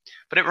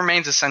 but it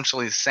remains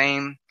essentially the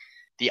same.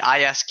 the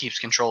IS keeps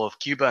control of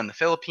Cuba and the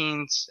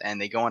Philippines,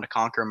 and they go on to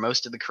conquer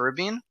most of the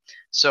Caribbean.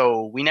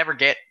 So we never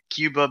get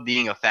Cuba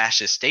being a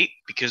fascist state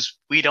because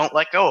we don't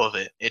let go of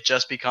it. It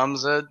just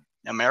becomes a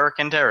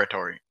American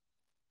territory.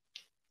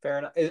 Fair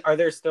enough. Are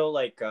there still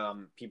like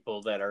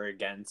people that are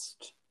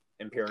against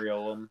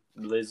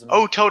imperialism?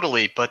 Oh,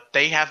 totally, but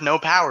they have no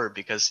power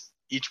because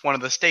each one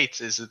of the states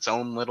is its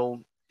own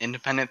little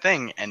independent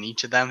thing, and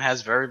each of them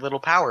has very little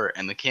power,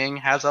 and the king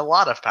has a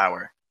lot of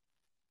power.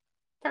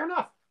 Fair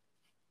enough.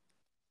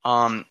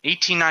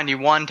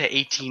 1891 to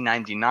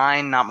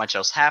 1899, not much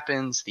else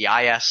happens. The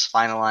IS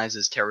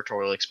finalizes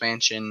territorial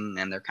expansion,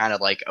 and they're kind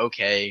of like,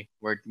 okay,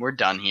 we're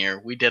done here.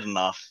 We did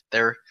enough.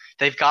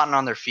 They've gotten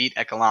on their feet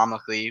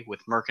economically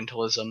with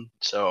mercantilism,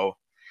 so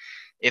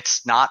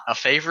it's not a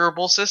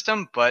favorable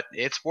system, but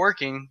it's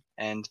working,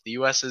 and the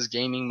US is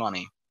gaining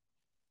money,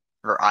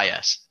 or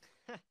IS.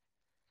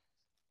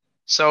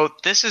 So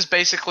this is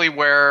basically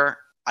where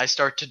I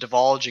start to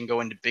divulge and go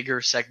into bigger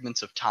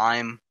segments of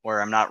time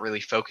where I'm not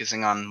really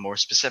focusing on more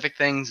specific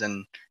things,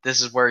 and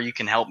this is where you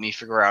can help me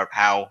figure out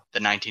how the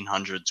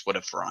 1900s would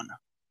have run.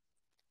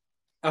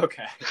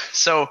 Okay.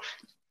 So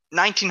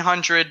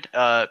 1900,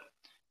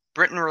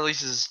 Britain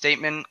releases a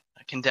statement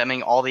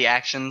condemning all the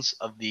actions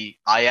of the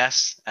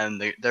IS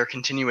and their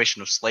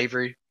continuation of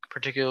slavery,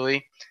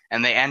 particularly,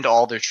 and they end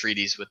all their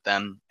treaties with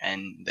them,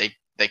 and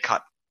they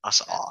cut us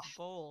That's off.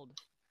 bold.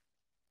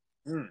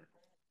 Hmm.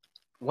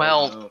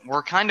 Well, no.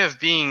 we're kind of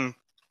being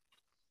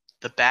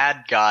the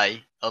bad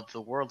guy of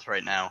the world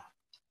right now.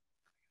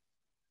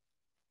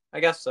 I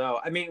guess so.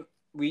 I mean,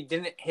 we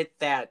didn't hit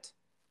that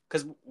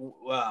because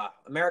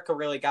America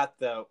really got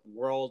the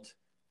world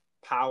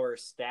power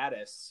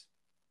status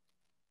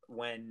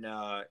when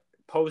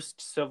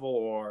post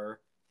Civil War.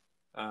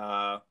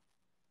 Uh,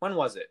 when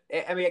was it?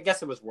 I mean, I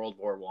guess it was World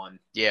War One.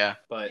 Yeah.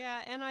 But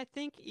Yeah, and I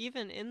think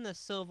even in the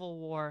Civil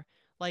War,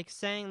 like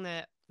saying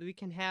that we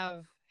can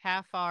have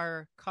half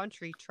our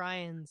country try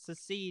and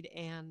secede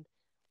and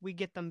we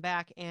get them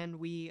back and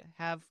we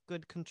have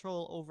good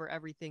control over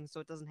everything so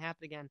it doesn't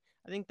happen again.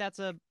 I think that's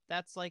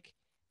like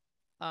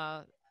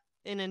uh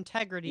an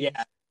integrity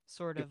yeah,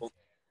 sort of people,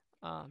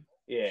 um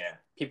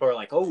people are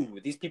like, oh,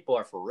 these people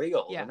are for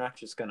real. They're yeah. not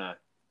just gonna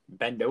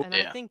bend over. And I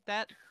Yeah. think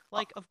that,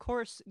 like, of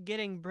course,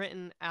 getting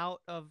Britain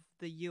out of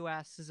the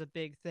U.S. is a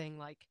big thing,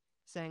 like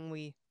saying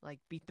we, like,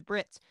 beat the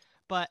Brits.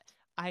 But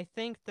I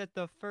think that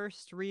the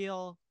first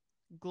real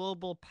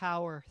global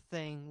power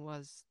thing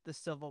was the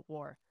Civil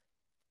War.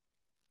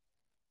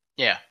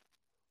 Yeah.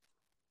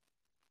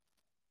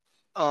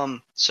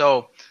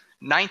 So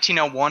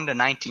 1901 to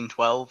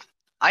 1912,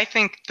 I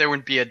think there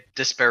would be a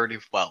disparity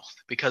of wealth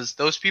because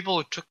those people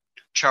who took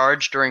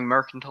charge during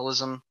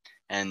mercantilism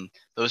and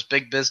those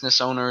big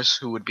business owners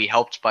who would be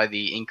helped by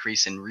the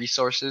increase in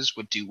resources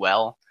would do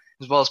well,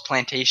 as well as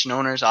plantation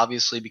owners,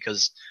 obviously,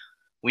 because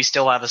we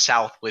still have a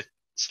South with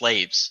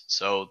slaves,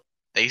 so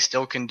they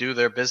still can do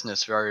their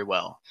business very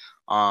well.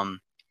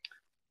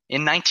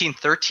 In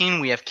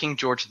 1913, we have King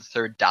George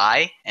III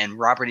die, and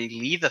Robert E.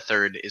 Lee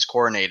III is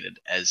coronated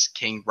as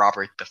King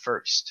Robert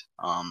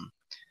I.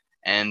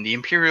 And the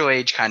imperial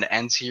age kind of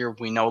ends here.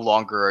 We no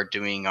longer are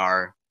doing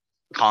our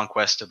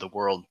conquest of the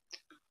world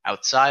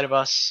outside of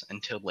us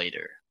until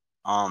later.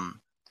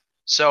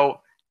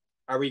 So,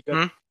 Are we good?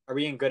 hmm? Are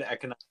we in good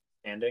economic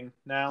standing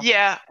now?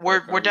 Yeah, Like, we're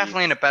are we?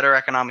 definitely in a better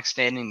economic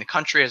standing. The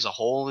country as a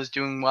whole is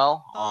doing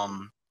well.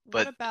 What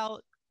But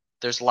about,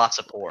 there's lots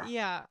of poor.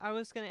 yeah, I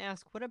was going to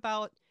ask, what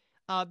about,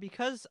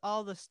 because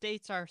all the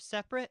states are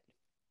separate,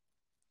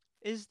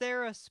 is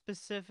there a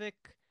specific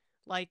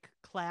like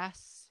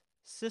class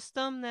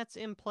system that's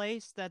in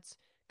place that's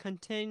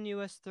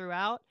continuous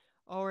throughout,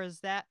 or is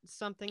that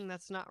something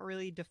that's not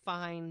really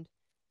defined?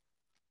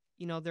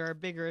 There are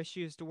bigger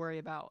issues to worry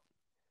about.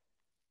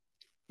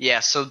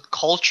 Yeah, so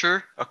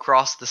culture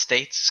across the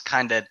states is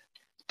kind of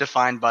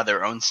defined by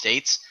their own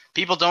states.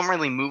 People don't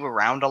really move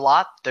around a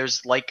lot.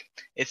 It's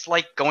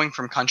like going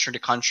from country to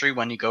country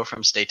when you go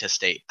from state to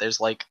state. There's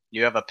like,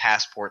 you have a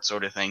passport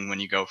sort of thing when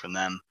you go from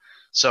them.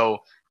 So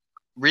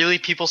really,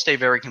 people stay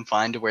very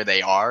confined to where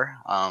they are.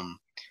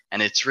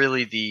 And it's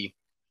really the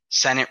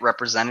Senate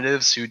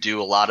representatives who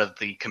do a lot of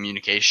the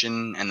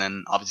communication, and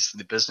then obviously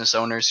the business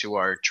owners who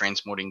are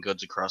transporting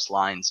goods across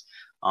lines.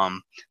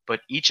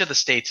 But each of the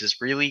states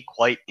is really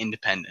quite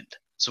independent.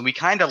 So we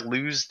kind of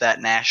lose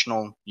that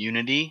national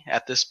unity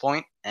at this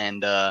point,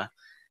 and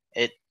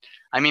it.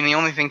 I mean, the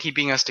only thing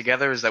keeping us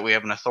together is that we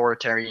have an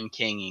authoritarian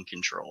king in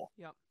control.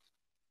 Yep.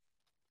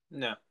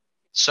 No.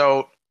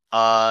 So,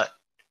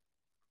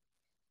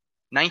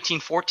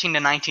 1914 to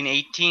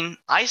 1918,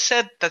 I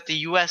said that the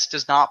US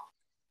does not,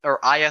 or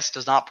IS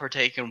does not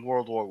partake in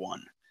World War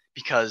One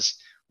because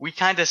we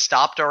kind of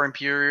stopped our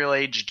imperial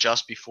age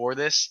just before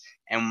this,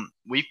 and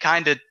we've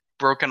kind of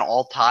broken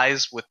all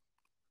ties with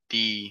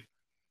the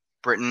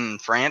Britain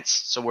and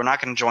France, so we're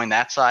not going to join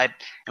that side,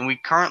 and we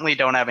currently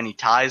don't have any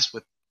ties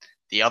with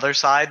the other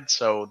side,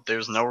 so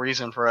there's no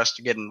reason for us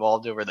to get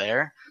involved over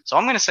there. So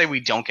I'm going to say we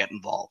don't get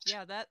involved.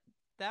 Yeah,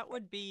 that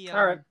would be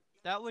All right.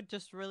 that would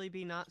just really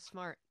be not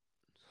smart.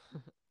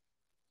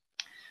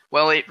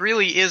 Well, it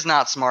really is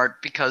not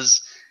smart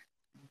because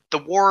the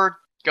war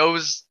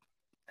goes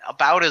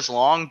about as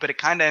long, but it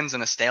kind of ends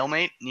in a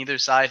stalemate. Neither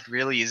side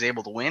really is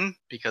able to win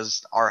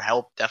because our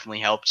help definitely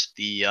helped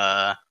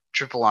the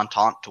Triple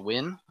Entente to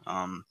win.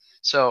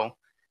 So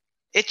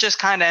it just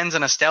kind of ends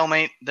in a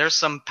stalemate. There's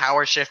some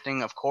power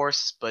shifting, of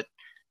course, but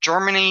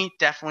Germany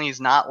definitely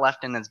is not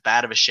left in as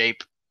bad of a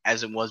shape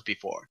as it was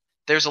before.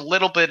 There's a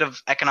little bit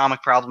of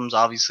economic problems,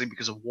 obviously,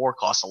 because of war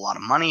costs a lot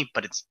of money,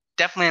 but it's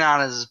definitely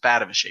not as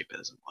bad of a shape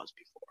as it was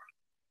before.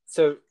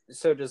 So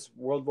does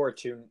World War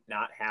II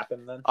not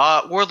happen then?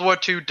 World War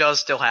II does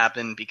still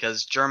happen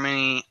because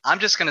Germany, I'm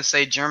just going to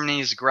say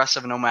Germany is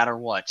aggressive no matter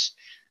what.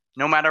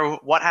 No matter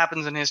what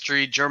happens in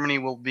history, Germany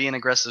will be an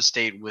aggressive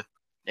state with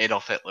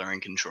Adolf Hitler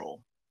in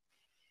control.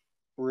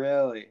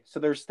 Really? So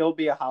there'll still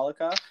be a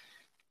Holocaust?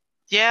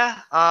 Yeah,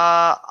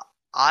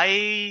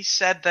 I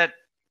said that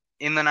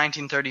in the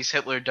 1930s,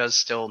 Hitler does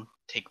still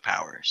take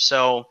power.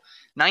 So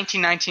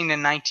 1919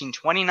 and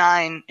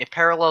 1929, it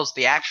parallels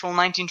the actual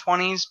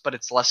 1920s, but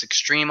it's less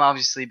extreme,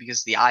 obviously,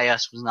 because the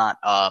IS was not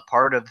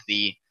part of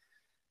the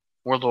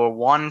World War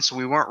One, so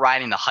we weren't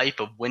riding the hype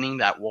of winning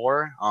that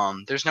war.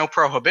 There's no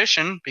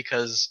prohibition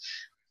because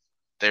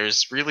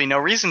there's really no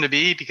reason to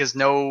be because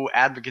no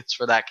advocates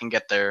for that can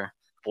get their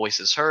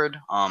voices heard.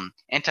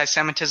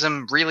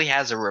 Anti-Semitism really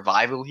has a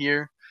revival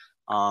here,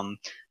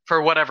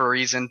 for whatever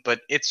reason,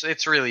 but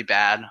it's really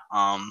bad.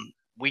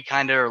 We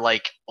kind of are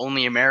like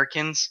only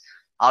Americans.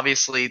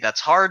 Obviously, that's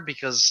hard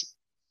because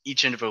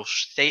each individual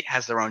state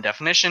has their own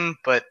definition.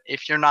 But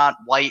if you're not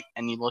white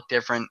and you look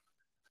different,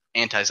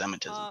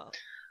 anti-Semitism.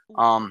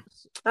 Uh, Um,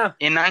 Huh.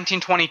 in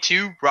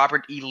 1922,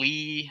 Robert E.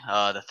 Lee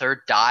the third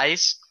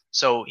dies.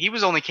 So he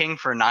was only king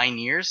for 9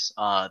 years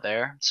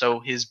there. So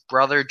his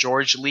brother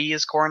George Lee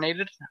is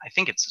coronated. I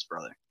think it's his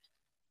brother.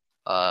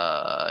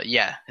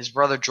 Yeah, his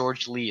brother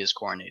George Lee is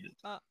coronated.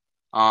 uh,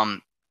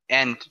 Um,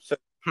 and So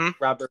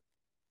Robert,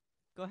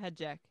 Go ahead,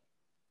 Jack.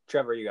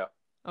 Trevor, you go.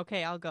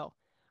 Okay, I'll go.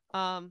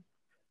 Um,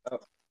 Oh,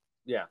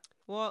 yeah.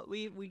 well,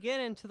 we get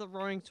into the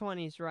Roaring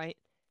Twenties, right?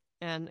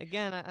 And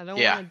again, I don't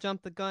yeah, want to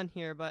jump the gun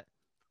here, but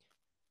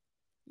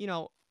you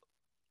know,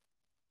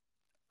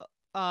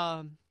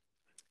 um,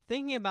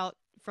 thinking about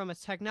from a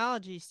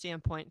technology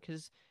standpoint,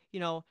 because you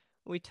know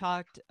we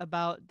talked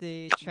about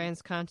the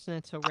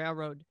transcontinental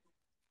railroad.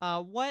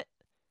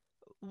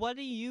 What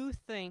do you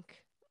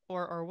think,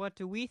 or what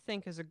do we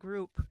think as a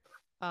group,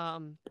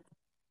 um,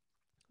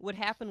 would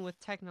happen with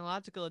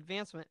technological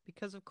advancement?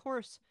 Because of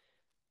course,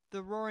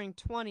 the Roaring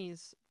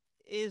Twenties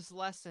is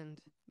lessened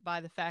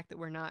by the fact that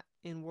we're not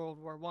in World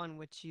War One,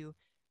 which you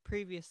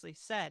previously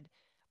said.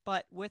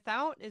 But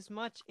without as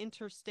much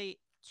interstate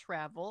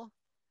travel,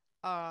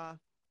 uh,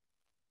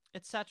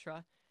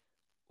 etc.,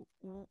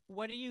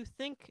 what do you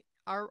think?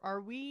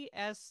 Are we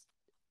as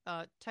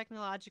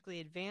technologically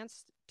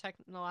advanced,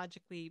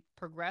 technologically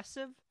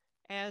progressive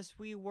as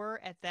we were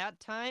at that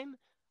time,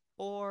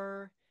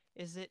 or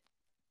is it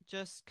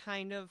just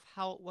kind of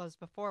how it was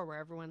before, where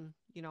everyone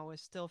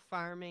is still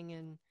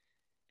farming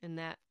and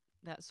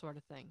that sort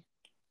of thing?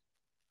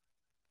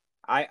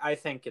 I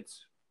think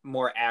it's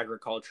more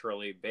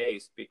agriculturally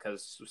based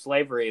because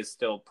slavery is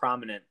still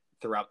prominent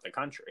throughout the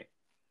country.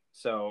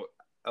 So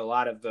a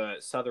lot of the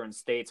southern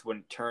states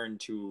wouldn't turn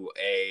to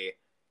a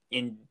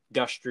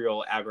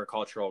industrial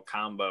agricultural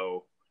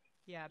combo.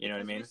 Yeah, You know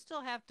what I because we mean?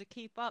 still have to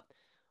keep up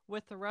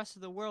with the rest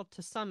of the world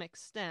to some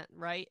extent,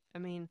 right? I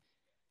mean,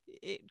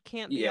 it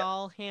can't be Yeah.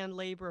 all hand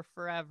labor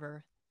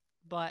forever,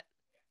 but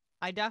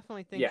I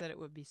definitely think Yeah. that it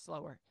would be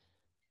slower.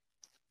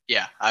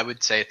 yeah, I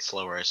would say it's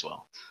slower as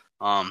well.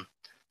 Um,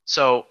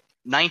 so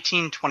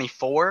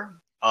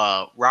 1924,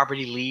 Robert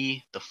E.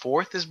 Lee the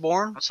fourth is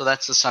born. So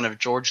that's the son of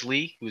George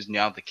Lee, who is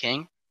now the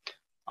king.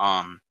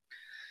 Um,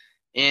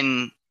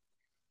 in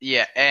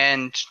Yeah,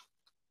 and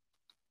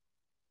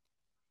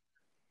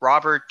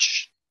Robert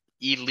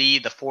E. Lee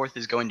the fourth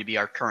is going to be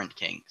our current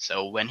king.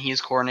 So when he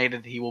is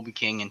coronated, he will be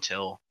king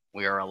until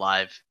we are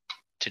alive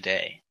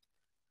today,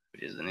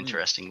 which is an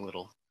interesting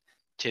little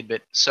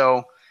tidbit.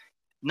 So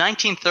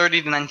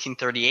 1930 to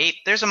 1938,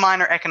 there's a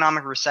minor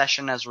economic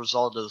recession as a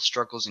result of the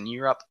struggles in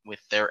Europe with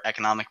their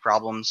economic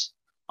problems.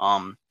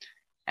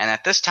 And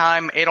at this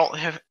time,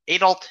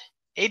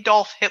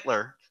 Adolf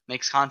Hitler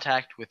makes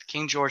contact with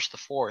King George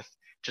IV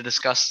to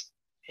discuss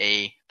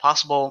a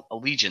possible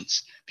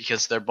allegiance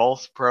because they're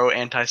both pro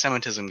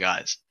anti-Semitism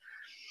guys.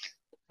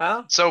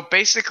 Huh? So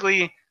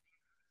basically,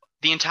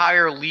 the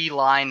entire Lee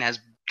line has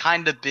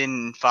kind of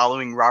been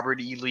following Robert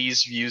E.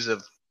 Lee's views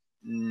of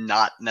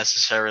not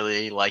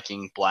necessarily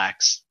liking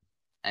blacks,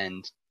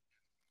 and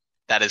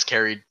that is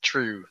carried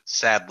true,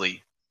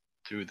 sadly,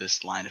 through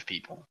this line of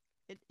people.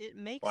 It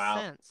makes Wow.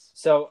 sense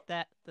So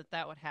that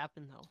would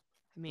happen though.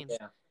 I mean,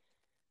 yeah.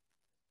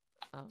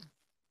 um,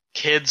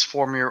 Kids,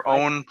 form your Like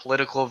own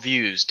political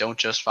views. Don't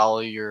just follow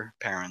your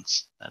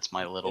parents. That's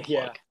my little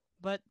yeah. plug.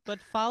 but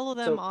follow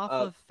them So off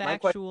of my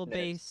question factual is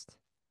based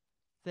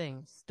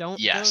things. Don't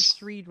Yes.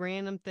 just read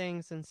random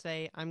things and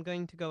say I'm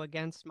going to go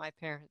against my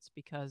parents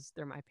because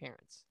they're my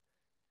parents.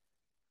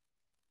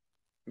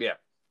 yeah.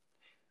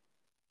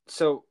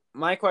 So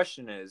my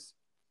question is,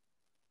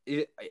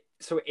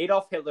 so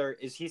Adolf Hitler,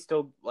 is he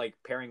still like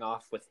pairing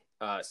off with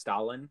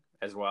Stalin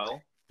as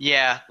well?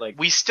 Yeah, Like,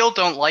 we still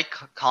don't like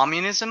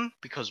communism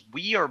because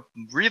we are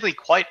really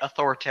quite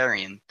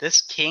authoritarian.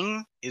 This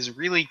king is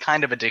really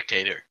kind of a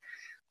dictator.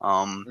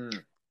 Um,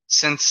 mm.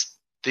 since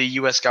the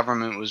U.S.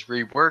 government was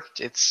reworked,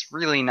 it's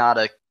really not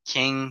a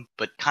king,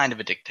 but kind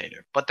of a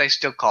dictator. But they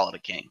still call it a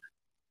king.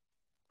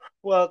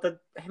 Well,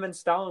 him and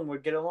Stalin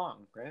would get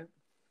along, right?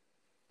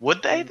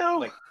 Would they And though?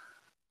 like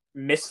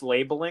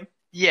mislabeling.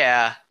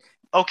 Yeah.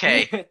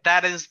 Okay, Okay.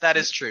 that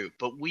is true.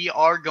 But we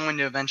are going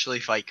to eventually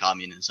fight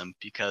communism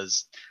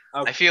because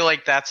I feel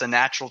like that's a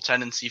natural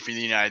tendency for the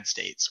United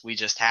States. We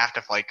just have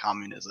to fight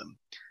communism.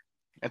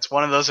 It's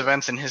one of those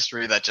events in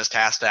history that just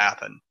has to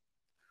happen.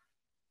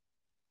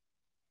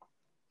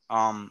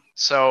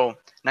 So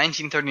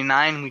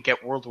 1939 we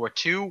get World War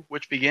II,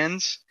 which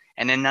begins,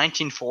 and in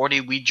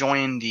 1940 we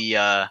join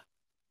the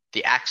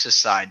Axis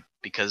side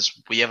because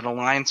we have an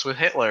alliance with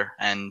Hitler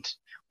and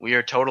we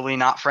are totally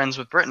not friends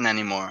with Britain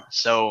anymore.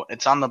 So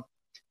it's on the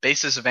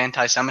basis of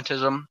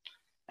anti-Semitism,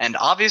 and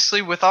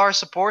obviously with our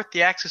support,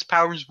 the Axis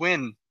powers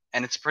win,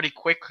 and it's a pretty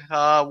quick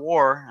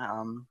war.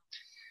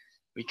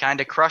 We kind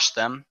of crushed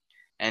them,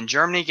 and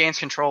Germany gains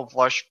control of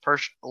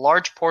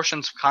large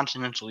portions of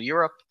continental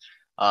Europe.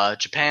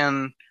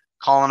 Japan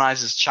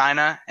colonizes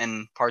China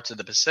and parts of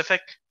the Pacific,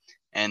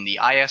 and the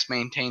IS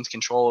maintains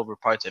control over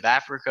parts of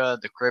Africa,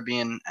 the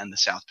Caribbean, and the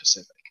South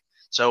Pacific.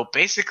 So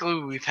basically,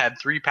 we've had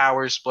three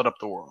powers split up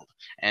the world,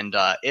 and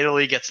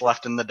Italy gets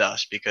left in the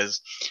dust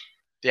because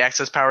the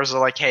Axis powers are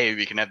like, hey,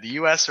 we can have the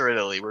US or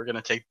Italy. We're going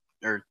to take,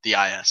 or the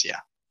IS, yeah.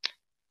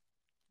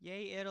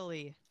 Yay,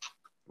 Italy.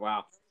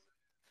 Wow.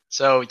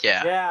 So,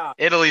 yeah, Yeah.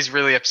 Italy's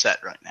really upset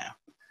right now.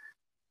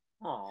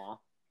 Aw.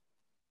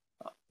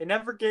 They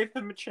never gave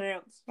him a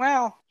chance.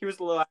 Well, He was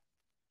a little.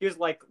 He was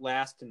like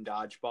last in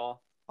dodgeball.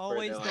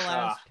 Always the like,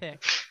 last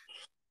pick.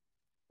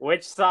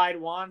 which side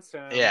wants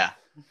him? yeah.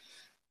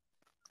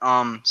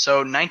 So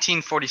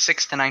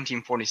 1946 to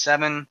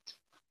 1947,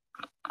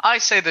 I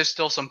say there's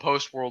still some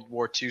post-World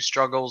War II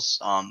struggles,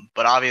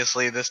 but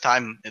obviously this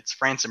time it's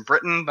France and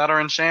Britain that are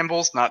in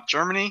shambles, not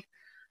Germany,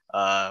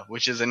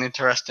 which is an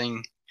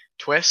interesting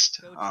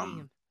twist. Go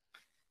team.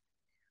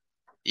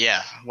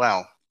 Yeah,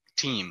 well,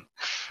 team.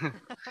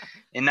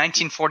 In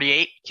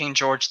 1948, King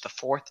George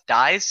IV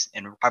dies,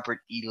 and Robert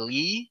E.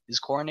 Lee is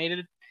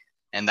coronated,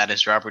 and that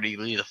is Robert E.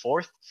 Lee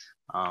IV.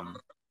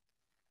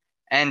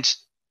 And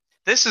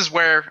this is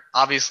where,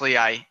 obviously,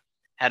 I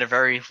had a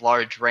very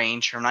large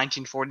range from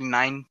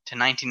 1949 to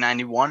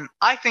 1991.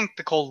 I think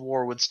the Cold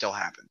War would still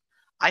happen.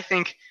 I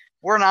think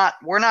we're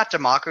not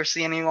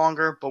democracy any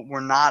longer, but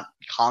we're not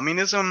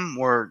communism,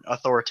 we're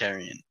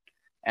authoritarian.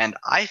 And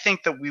I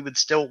think that we would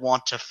still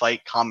want to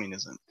fight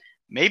communism.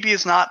 Maybe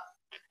it's not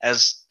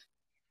as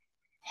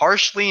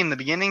harshly in the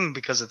beginning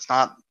because it's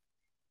not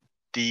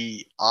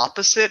the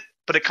opposite,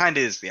 but it kind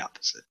of is the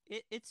opposite.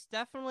 It's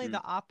definitely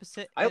the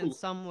opposite I- in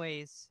some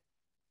ways,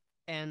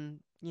 and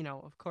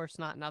of course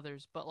not in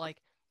others. But like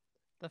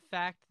the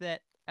fact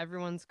that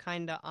everyone's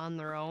kind of on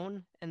their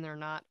own and they're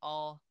not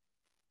all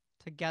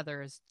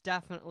together is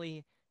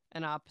definitely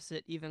an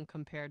opposite, even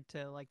compared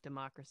to like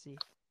democracy.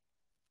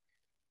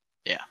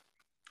 Yeah.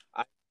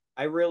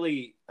 I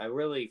really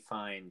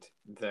find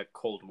the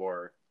Cold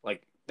War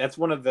like that's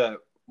one of the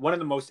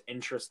most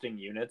interesting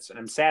units, and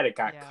I'm sad it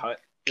got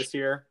cut this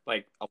year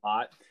like a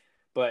lot,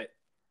 but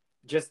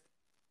just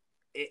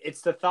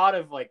it's the thought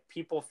of like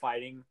people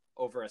fighting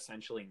over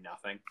essentially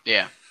nothing.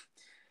 Yeah.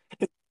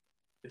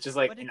 It's just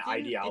like an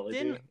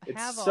ideology.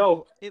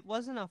 It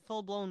wasn't a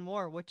full-blown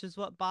war, which is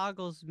what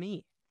boggles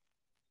me.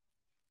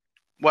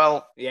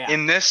 Well, Yeah.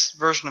 in this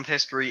version of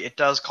history, it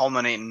does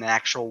culminate in an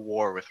actual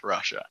war with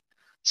Russia.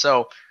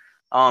 So,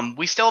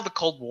 we still have the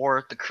Cold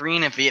War. The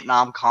Korean and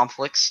Vietnam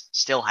conflicts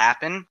still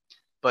happen,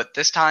 but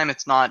this time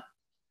it's not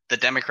the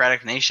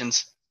democratic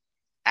nations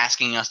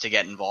asking us to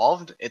get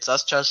involved. It's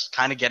us just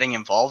kind of getting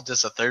involved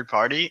as a third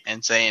party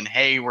and saying,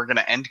 hey, we're going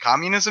to end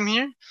communism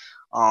here.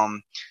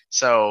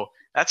 So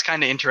that's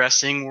kind of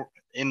interesting.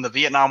 In the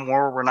Vietnam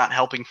War, we're not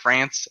helping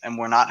France and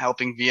we're not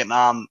helping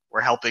Vietnam.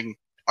 We're helping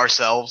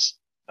ourselves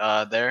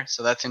there.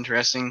 So that's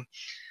interesting.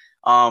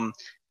 Are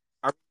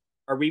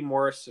we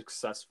more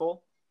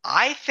successful?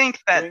 I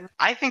think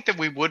that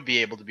we would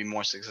be able to be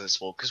more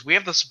successful because we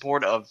have the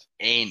support of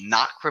a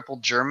not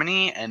crippled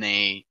Germany and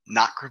a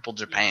not crippled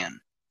Japan.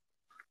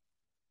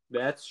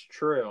 That's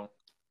true.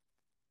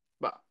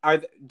 But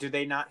do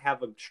they not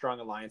have a strong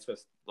alliance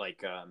with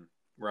like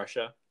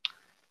Russia?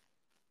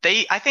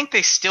 I think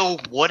they still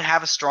would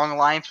have a strong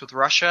alliance with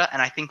Russia, and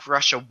I think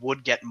Russia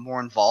would get more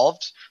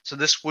involved. So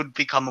this would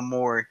become a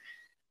more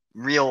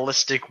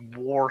realistic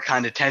war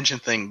kind of tension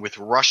thing with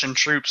Russian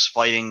troops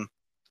fighting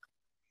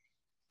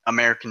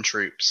American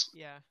troops.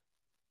 Yeah.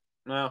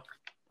 No.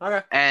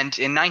 Okay. And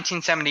in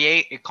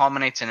 1978, it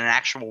culminates in an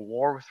actual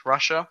war with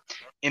Russia.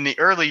 In the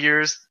early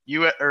years,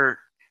 the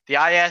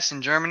IS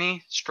and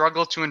Germany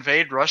struggle to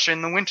invade Russia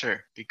in the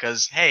winter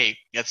because, hey,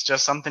 it's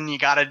just something you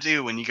gotta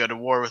do when you go to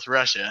war with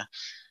Russia.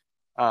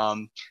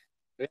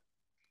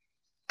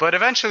 But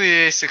eventually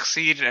they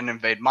succeed and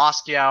invade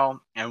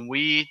Moscow, and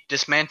we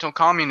dismantle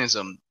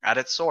communism at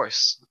its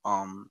source.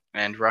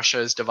 And Russia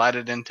is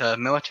divided into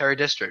military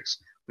districts,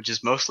 which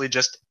is mostly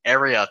just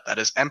area that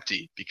is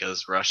empty,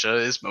 because Russia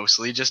is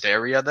mostly just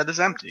area that is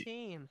empty.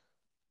 14.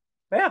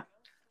 Yeah,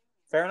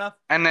 fair enough.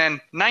 And then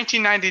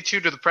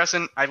 1992 to the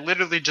present, I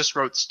literally just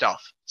wrote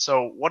stuff.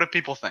 So what do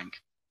people think?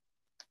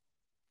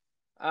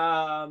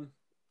 Um,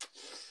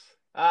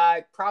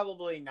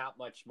 probably not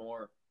much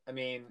more. I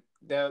mean,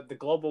 the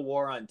global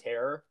war on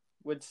terror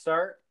would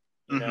start.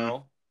 You Mm-hmm.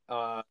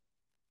 know,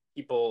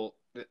 people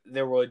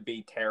there would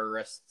be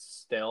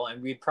terrorists still,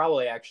 and we'd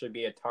probably actually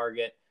be a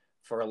target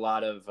for a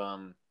lot of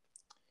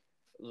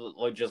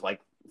just like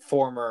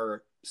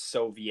former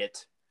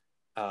Soviet,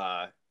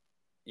 uh,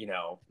 you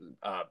know,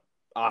 uh,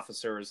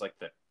 officers like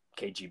the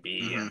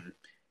KGB, Mm-hmm. and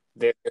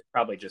they're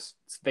probably just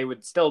they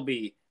would still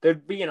be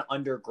there'd be an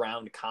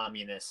underground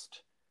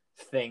communist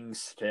thing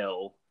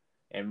still,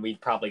 and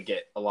we'd probably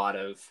get a lot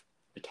of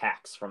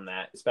attacks from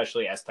that,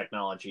 especially as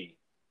technology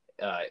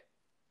uh,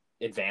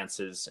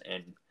 advances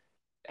and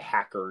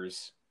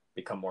hackers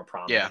become more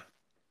Yeah. prominent.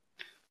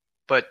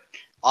 But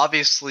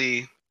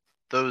obviously,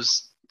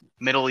 those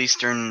Middle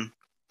Eastern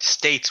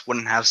states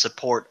wouldn't have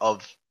support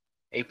of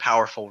a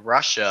powerful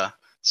Russia.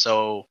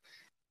 So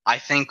I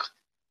think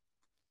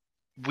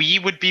we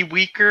would be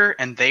weaker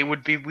and they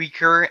would be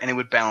weaker and it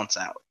would balance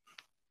out.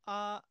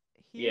 Uh,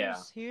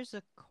 Yeah. here's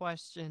a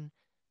question.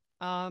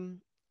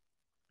 Um,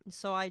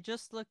 so I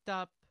just looked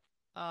up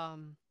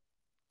um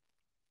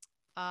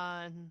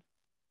on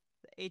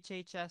the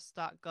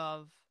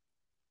HHS.gov,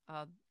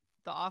 uh,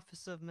 the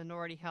Office of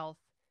Minority Health,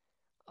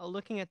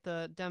 looking at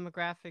the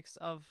demographics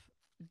of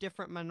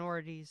different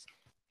minorities,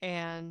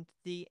 and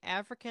the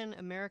African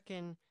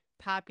American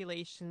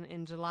population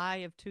in July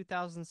of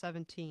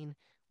 2017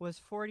 was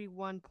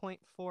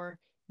 41.4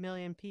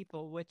 million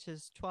people, which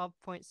is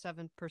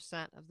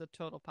 12.7% of the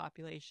total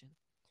population.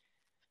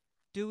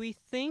 Do we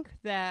think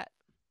that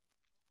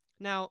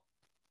now,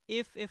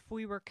 if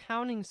we were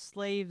counting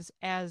slaves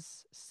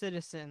as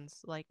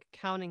citizens, like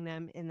counting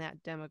them in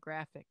that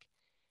demographic,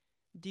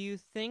 do you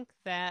think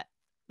that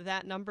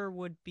that number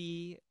would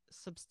be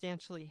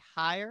substantially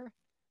higher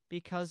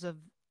because of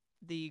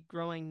the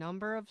growing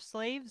number of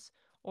slaves?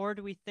 Or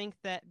do we think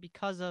that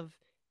because of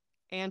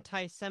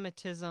anti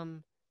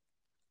Semitism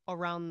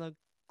around the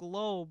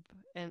globe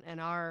and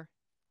our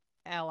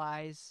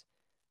allies,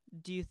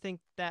 do you think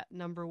that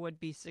number would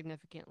be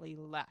significantly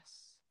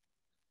less?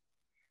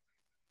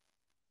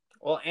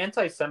 Well,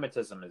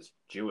 anti-Semitism is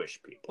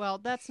Jewish people. Well,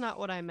 that's not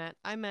what I meant.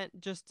 I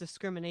meant just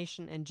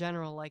discrimination in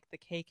general, like the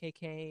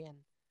KKK, and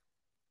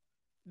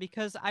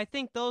because I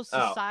think those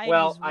Oh,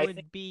 well, societies I think.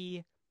 would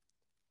be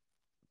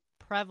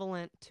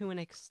prevalent to an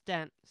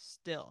extent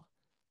still.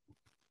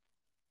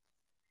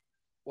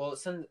 Well,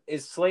 since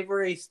is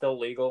slavery still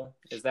legal?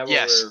 Is that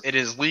what Yes, we're? it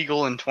is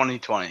legal in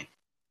 2020.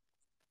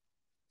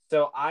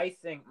 So I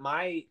think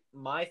my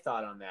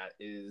thought on that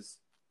is,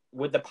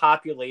 would the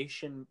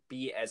population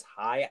be as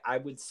high? I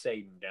would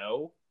say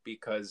no,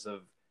 because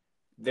of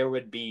there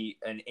would be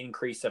an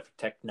increase of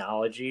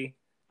technology,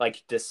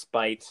 like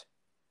despite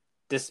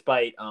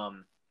despite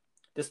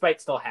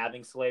still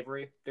having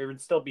slavery, there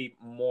would still be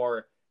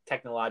more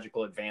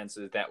technological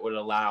advances that would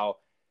allow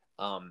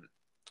um,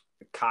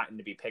 cotton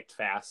to be picked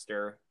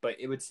faster, but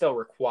it would still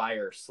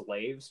require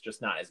slaves,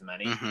 just not as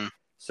many. Mm-hmm.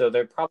 So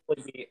there'd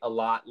probably be a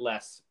lot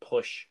less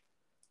push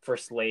for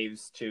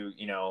slaves to,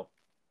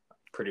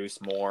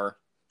 produce more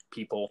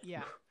people.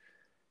 Yeah,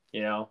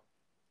 You know,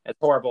 as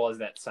horrible as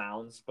that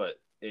sounds, but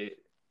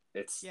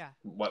it's yeah,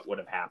 what would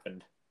have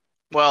happened.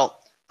 Well,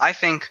 I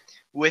think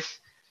with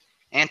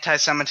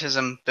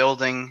anti-Semitism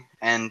building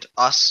and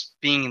us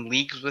being in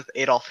leagues with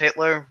Adolf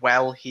Hitler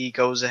while he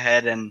goes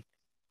ahead and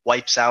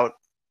wipes out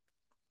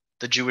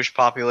the Jewish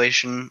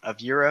population of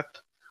Europe,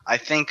 I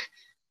think,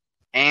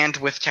 and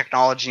with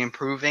technology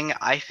improving,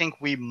 I think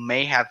we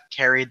may have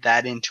carried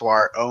that into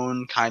our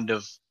own kind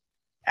of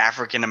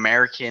African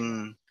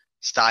American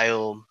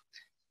style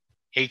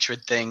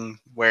hatred thing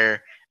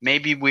where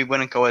maybe we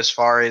wouldn't go as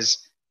far as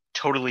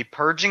totally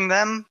purging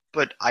them,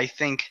 but I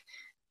think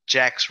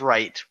Jack's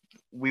right.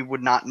 We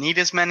would not need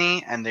as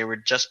many, and there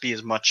would just be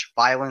as much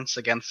violence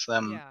against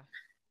them yeah.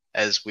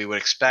 as we would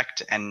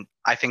expect, and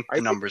I think Are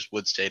the you numbers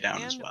would stay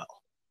down as And well.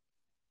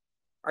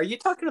 are you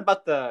talking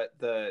about the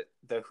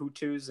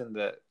Hutus and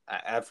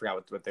I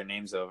forgot what their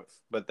names of,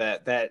 but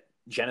that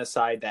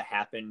genocide that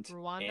happened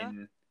Rwanda?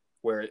 in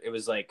where it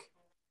was like,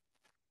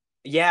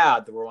 yeah,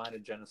 the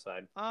Rwanda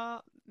genocide.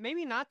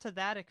 Maybe not to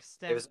that It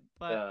extent, was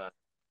but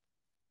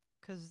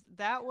because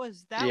that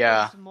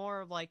Yeah, was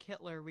more like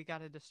Hitler we got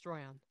to destroy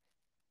him.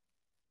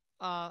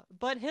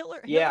 But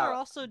Hitler yeah,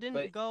 also but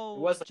didn't it go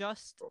was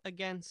just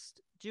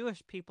against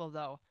Jewish people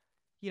though.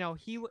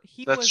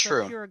 He that's was a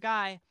true. pure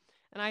guy,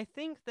 and I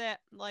think that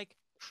like,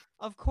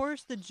 of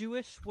course, the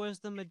Jewish was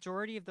the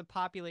majority of the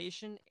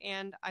population,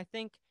 and I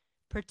think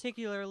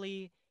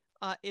particularly,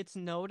 it's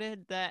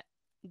noted that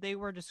they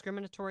were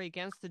discriminatory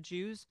against the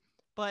Jews.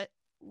 But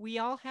we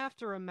all have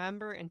to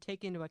remember and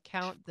take into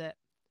account that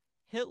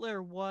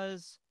Hitler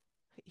was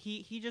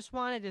he just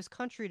wanted his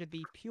country to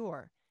be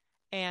pure,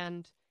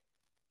 and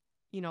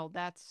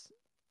that's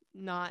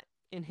not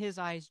in his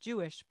eyes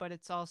Jewish, but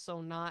it's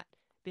also not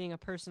being a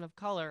person of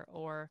color,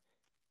 or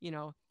you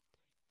know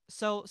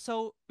so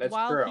That's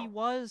while true. he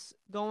was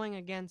going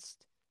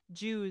against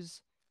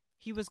Jews,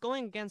 he was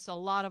going against a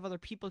lot of other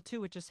people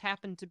too. It just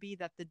happened to be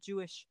that the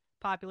Jewish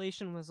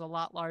population was a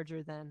lot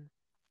larger than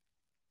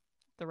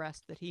the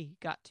rest that he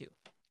got to.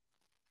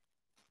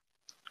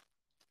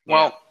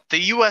 Well, the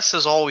U.S.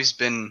 has always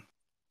been,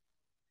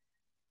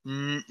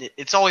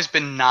 it's always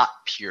been not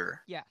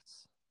pure. Yes.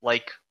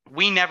 Like,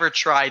 we never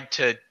tried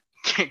to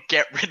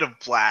get rid of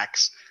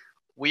blacks.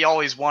 We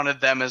always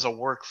wanted them as a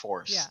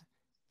workforce. Yeah.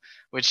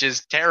 Which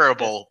is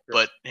terrible,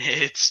 but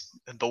it's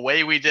the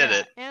way we did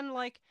it. And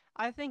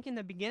I think in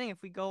the beginning, if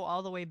we go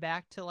all the way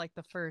back to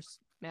the first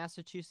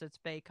Massachusetts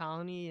Bay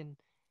Colony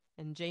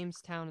and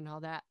Jamestown and all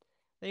that,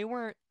 they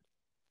weren't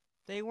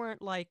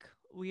like,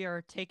 we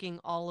are taking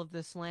all of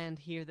this land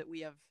here that we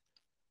have.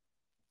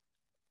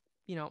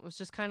 It was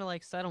just kind of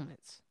like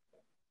settlements.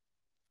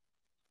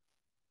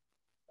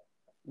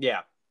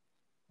 Yeah.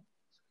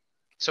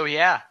 So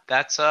yeah,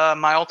 that's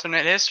my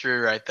alternate history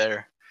right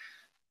there.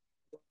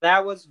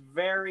 That was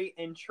very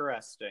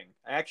interesting.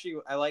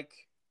 I like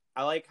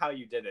how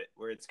you did it,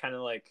 where it's kind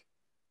of like,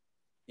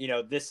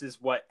 this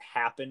is what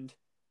happened,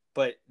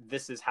 but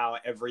this is how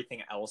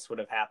everything else would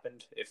have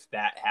happened if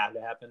that had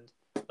happened.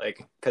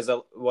 Like, because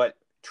what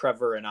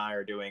Trevor and I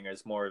are doing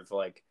is more of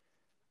like,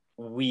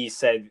 we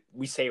say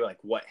like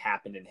what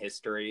happened in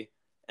history,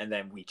 and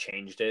then we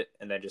changed it,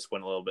 and then just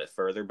went a little bit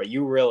further. But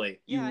you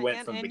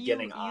went from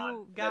beginning on.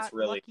 You got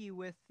lucky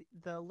with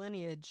the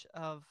lineage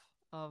of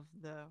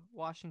the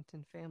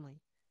Washington family,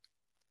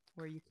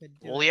 where you could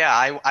do Well, it.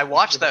 yeah, I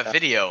watched that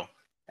video,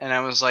 and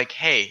I was like,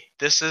 hey,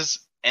 this is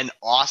an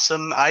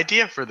awesome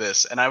idea for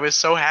this, and I was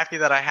so happy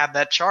that I had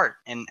that chart,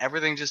 and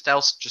everything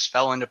else just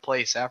fell into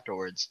place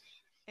afterwards.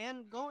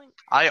 And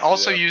I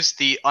also used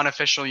the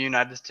unofficial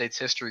United States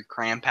history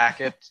cram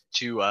packet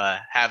to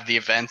have the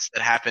events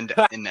that happened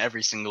in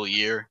every single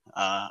year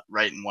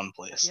right in one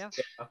place. Yeah.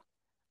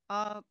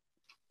 I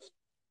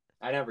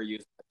never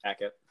used the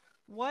packet.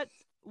 What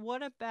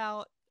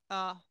about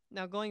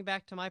now going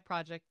back to my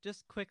project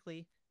just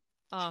quickly?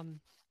 I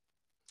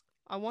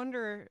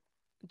wonder,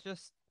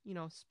 just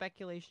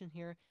speculation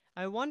here.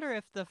 I wonder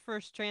if the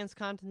first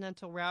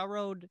transcontinental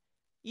railroad,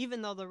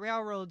 even though the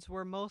railroads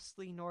were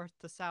mostly north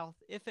to south,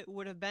 if it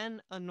would have been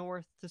a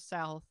north to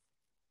south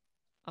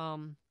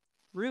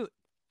route,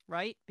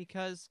 right?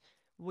 Because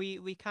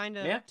we kind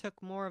of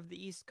took more of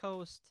the East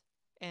Coast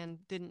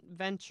and didn't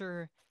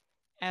venture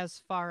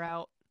as far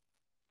out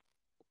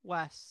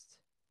west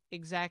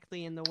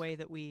exactly in the way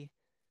that we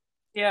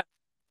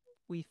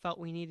felt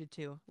we needed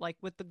to. Like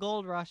with the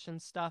gold rush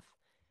and stuff,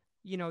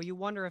 you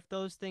wonder if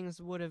those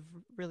things would have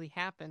really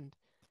happened.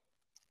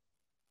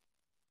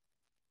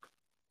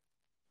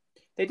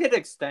 They did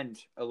extend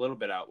a little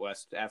bit out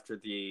west after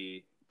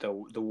the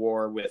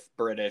war with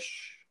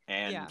British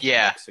and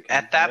Mexican.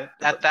 At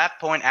that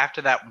point,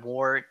 after that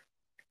war,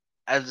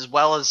 as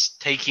well as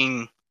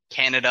taking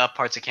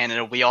parts of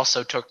Canada, we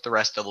also took the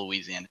rest of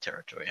Louisiana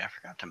Territory. I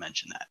forgot to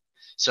mention that.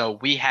 So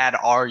we had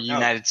our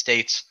United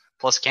States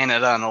plus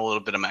Canada and a little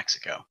bit of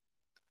Mexico.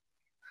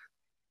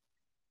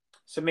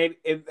 So maybe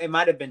it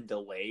might have been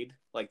delayed,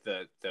 like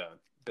the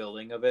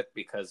building of it,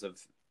 because of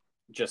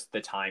just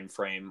the time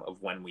frame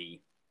of when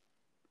we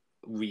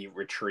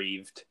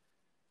retrieved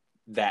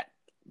that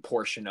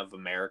portion of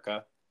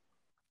America,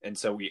 and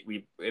so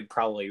it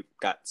probably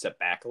got set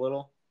back a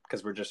little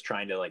because we're just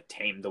trying to like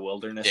tame the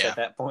wilderness at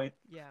that point.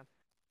 Yeah.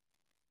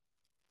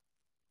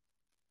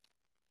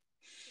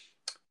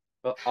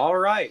 Well, all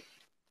right.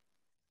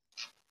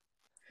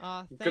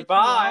 Thank you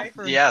all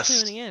for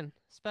tuning in.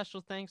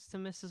 Special thanks to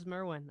Mrs.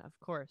 Merwin, of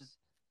course.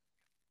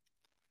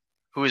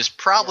 Who is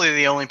probably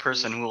the only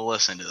person who will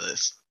listen to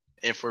this,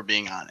 if we're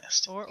being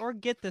honest. Or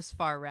get this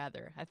far,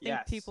 rather. I think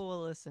people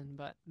will listen,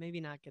 but maybe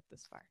not get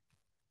this far.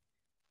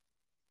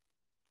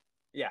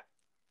 Yeah.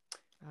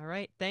 All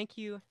right. Thank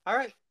you. All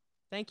right.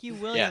 Thank you,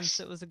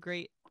 Williams. It was a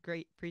great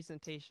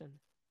presentation.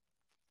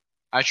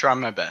 I try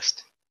my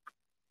best.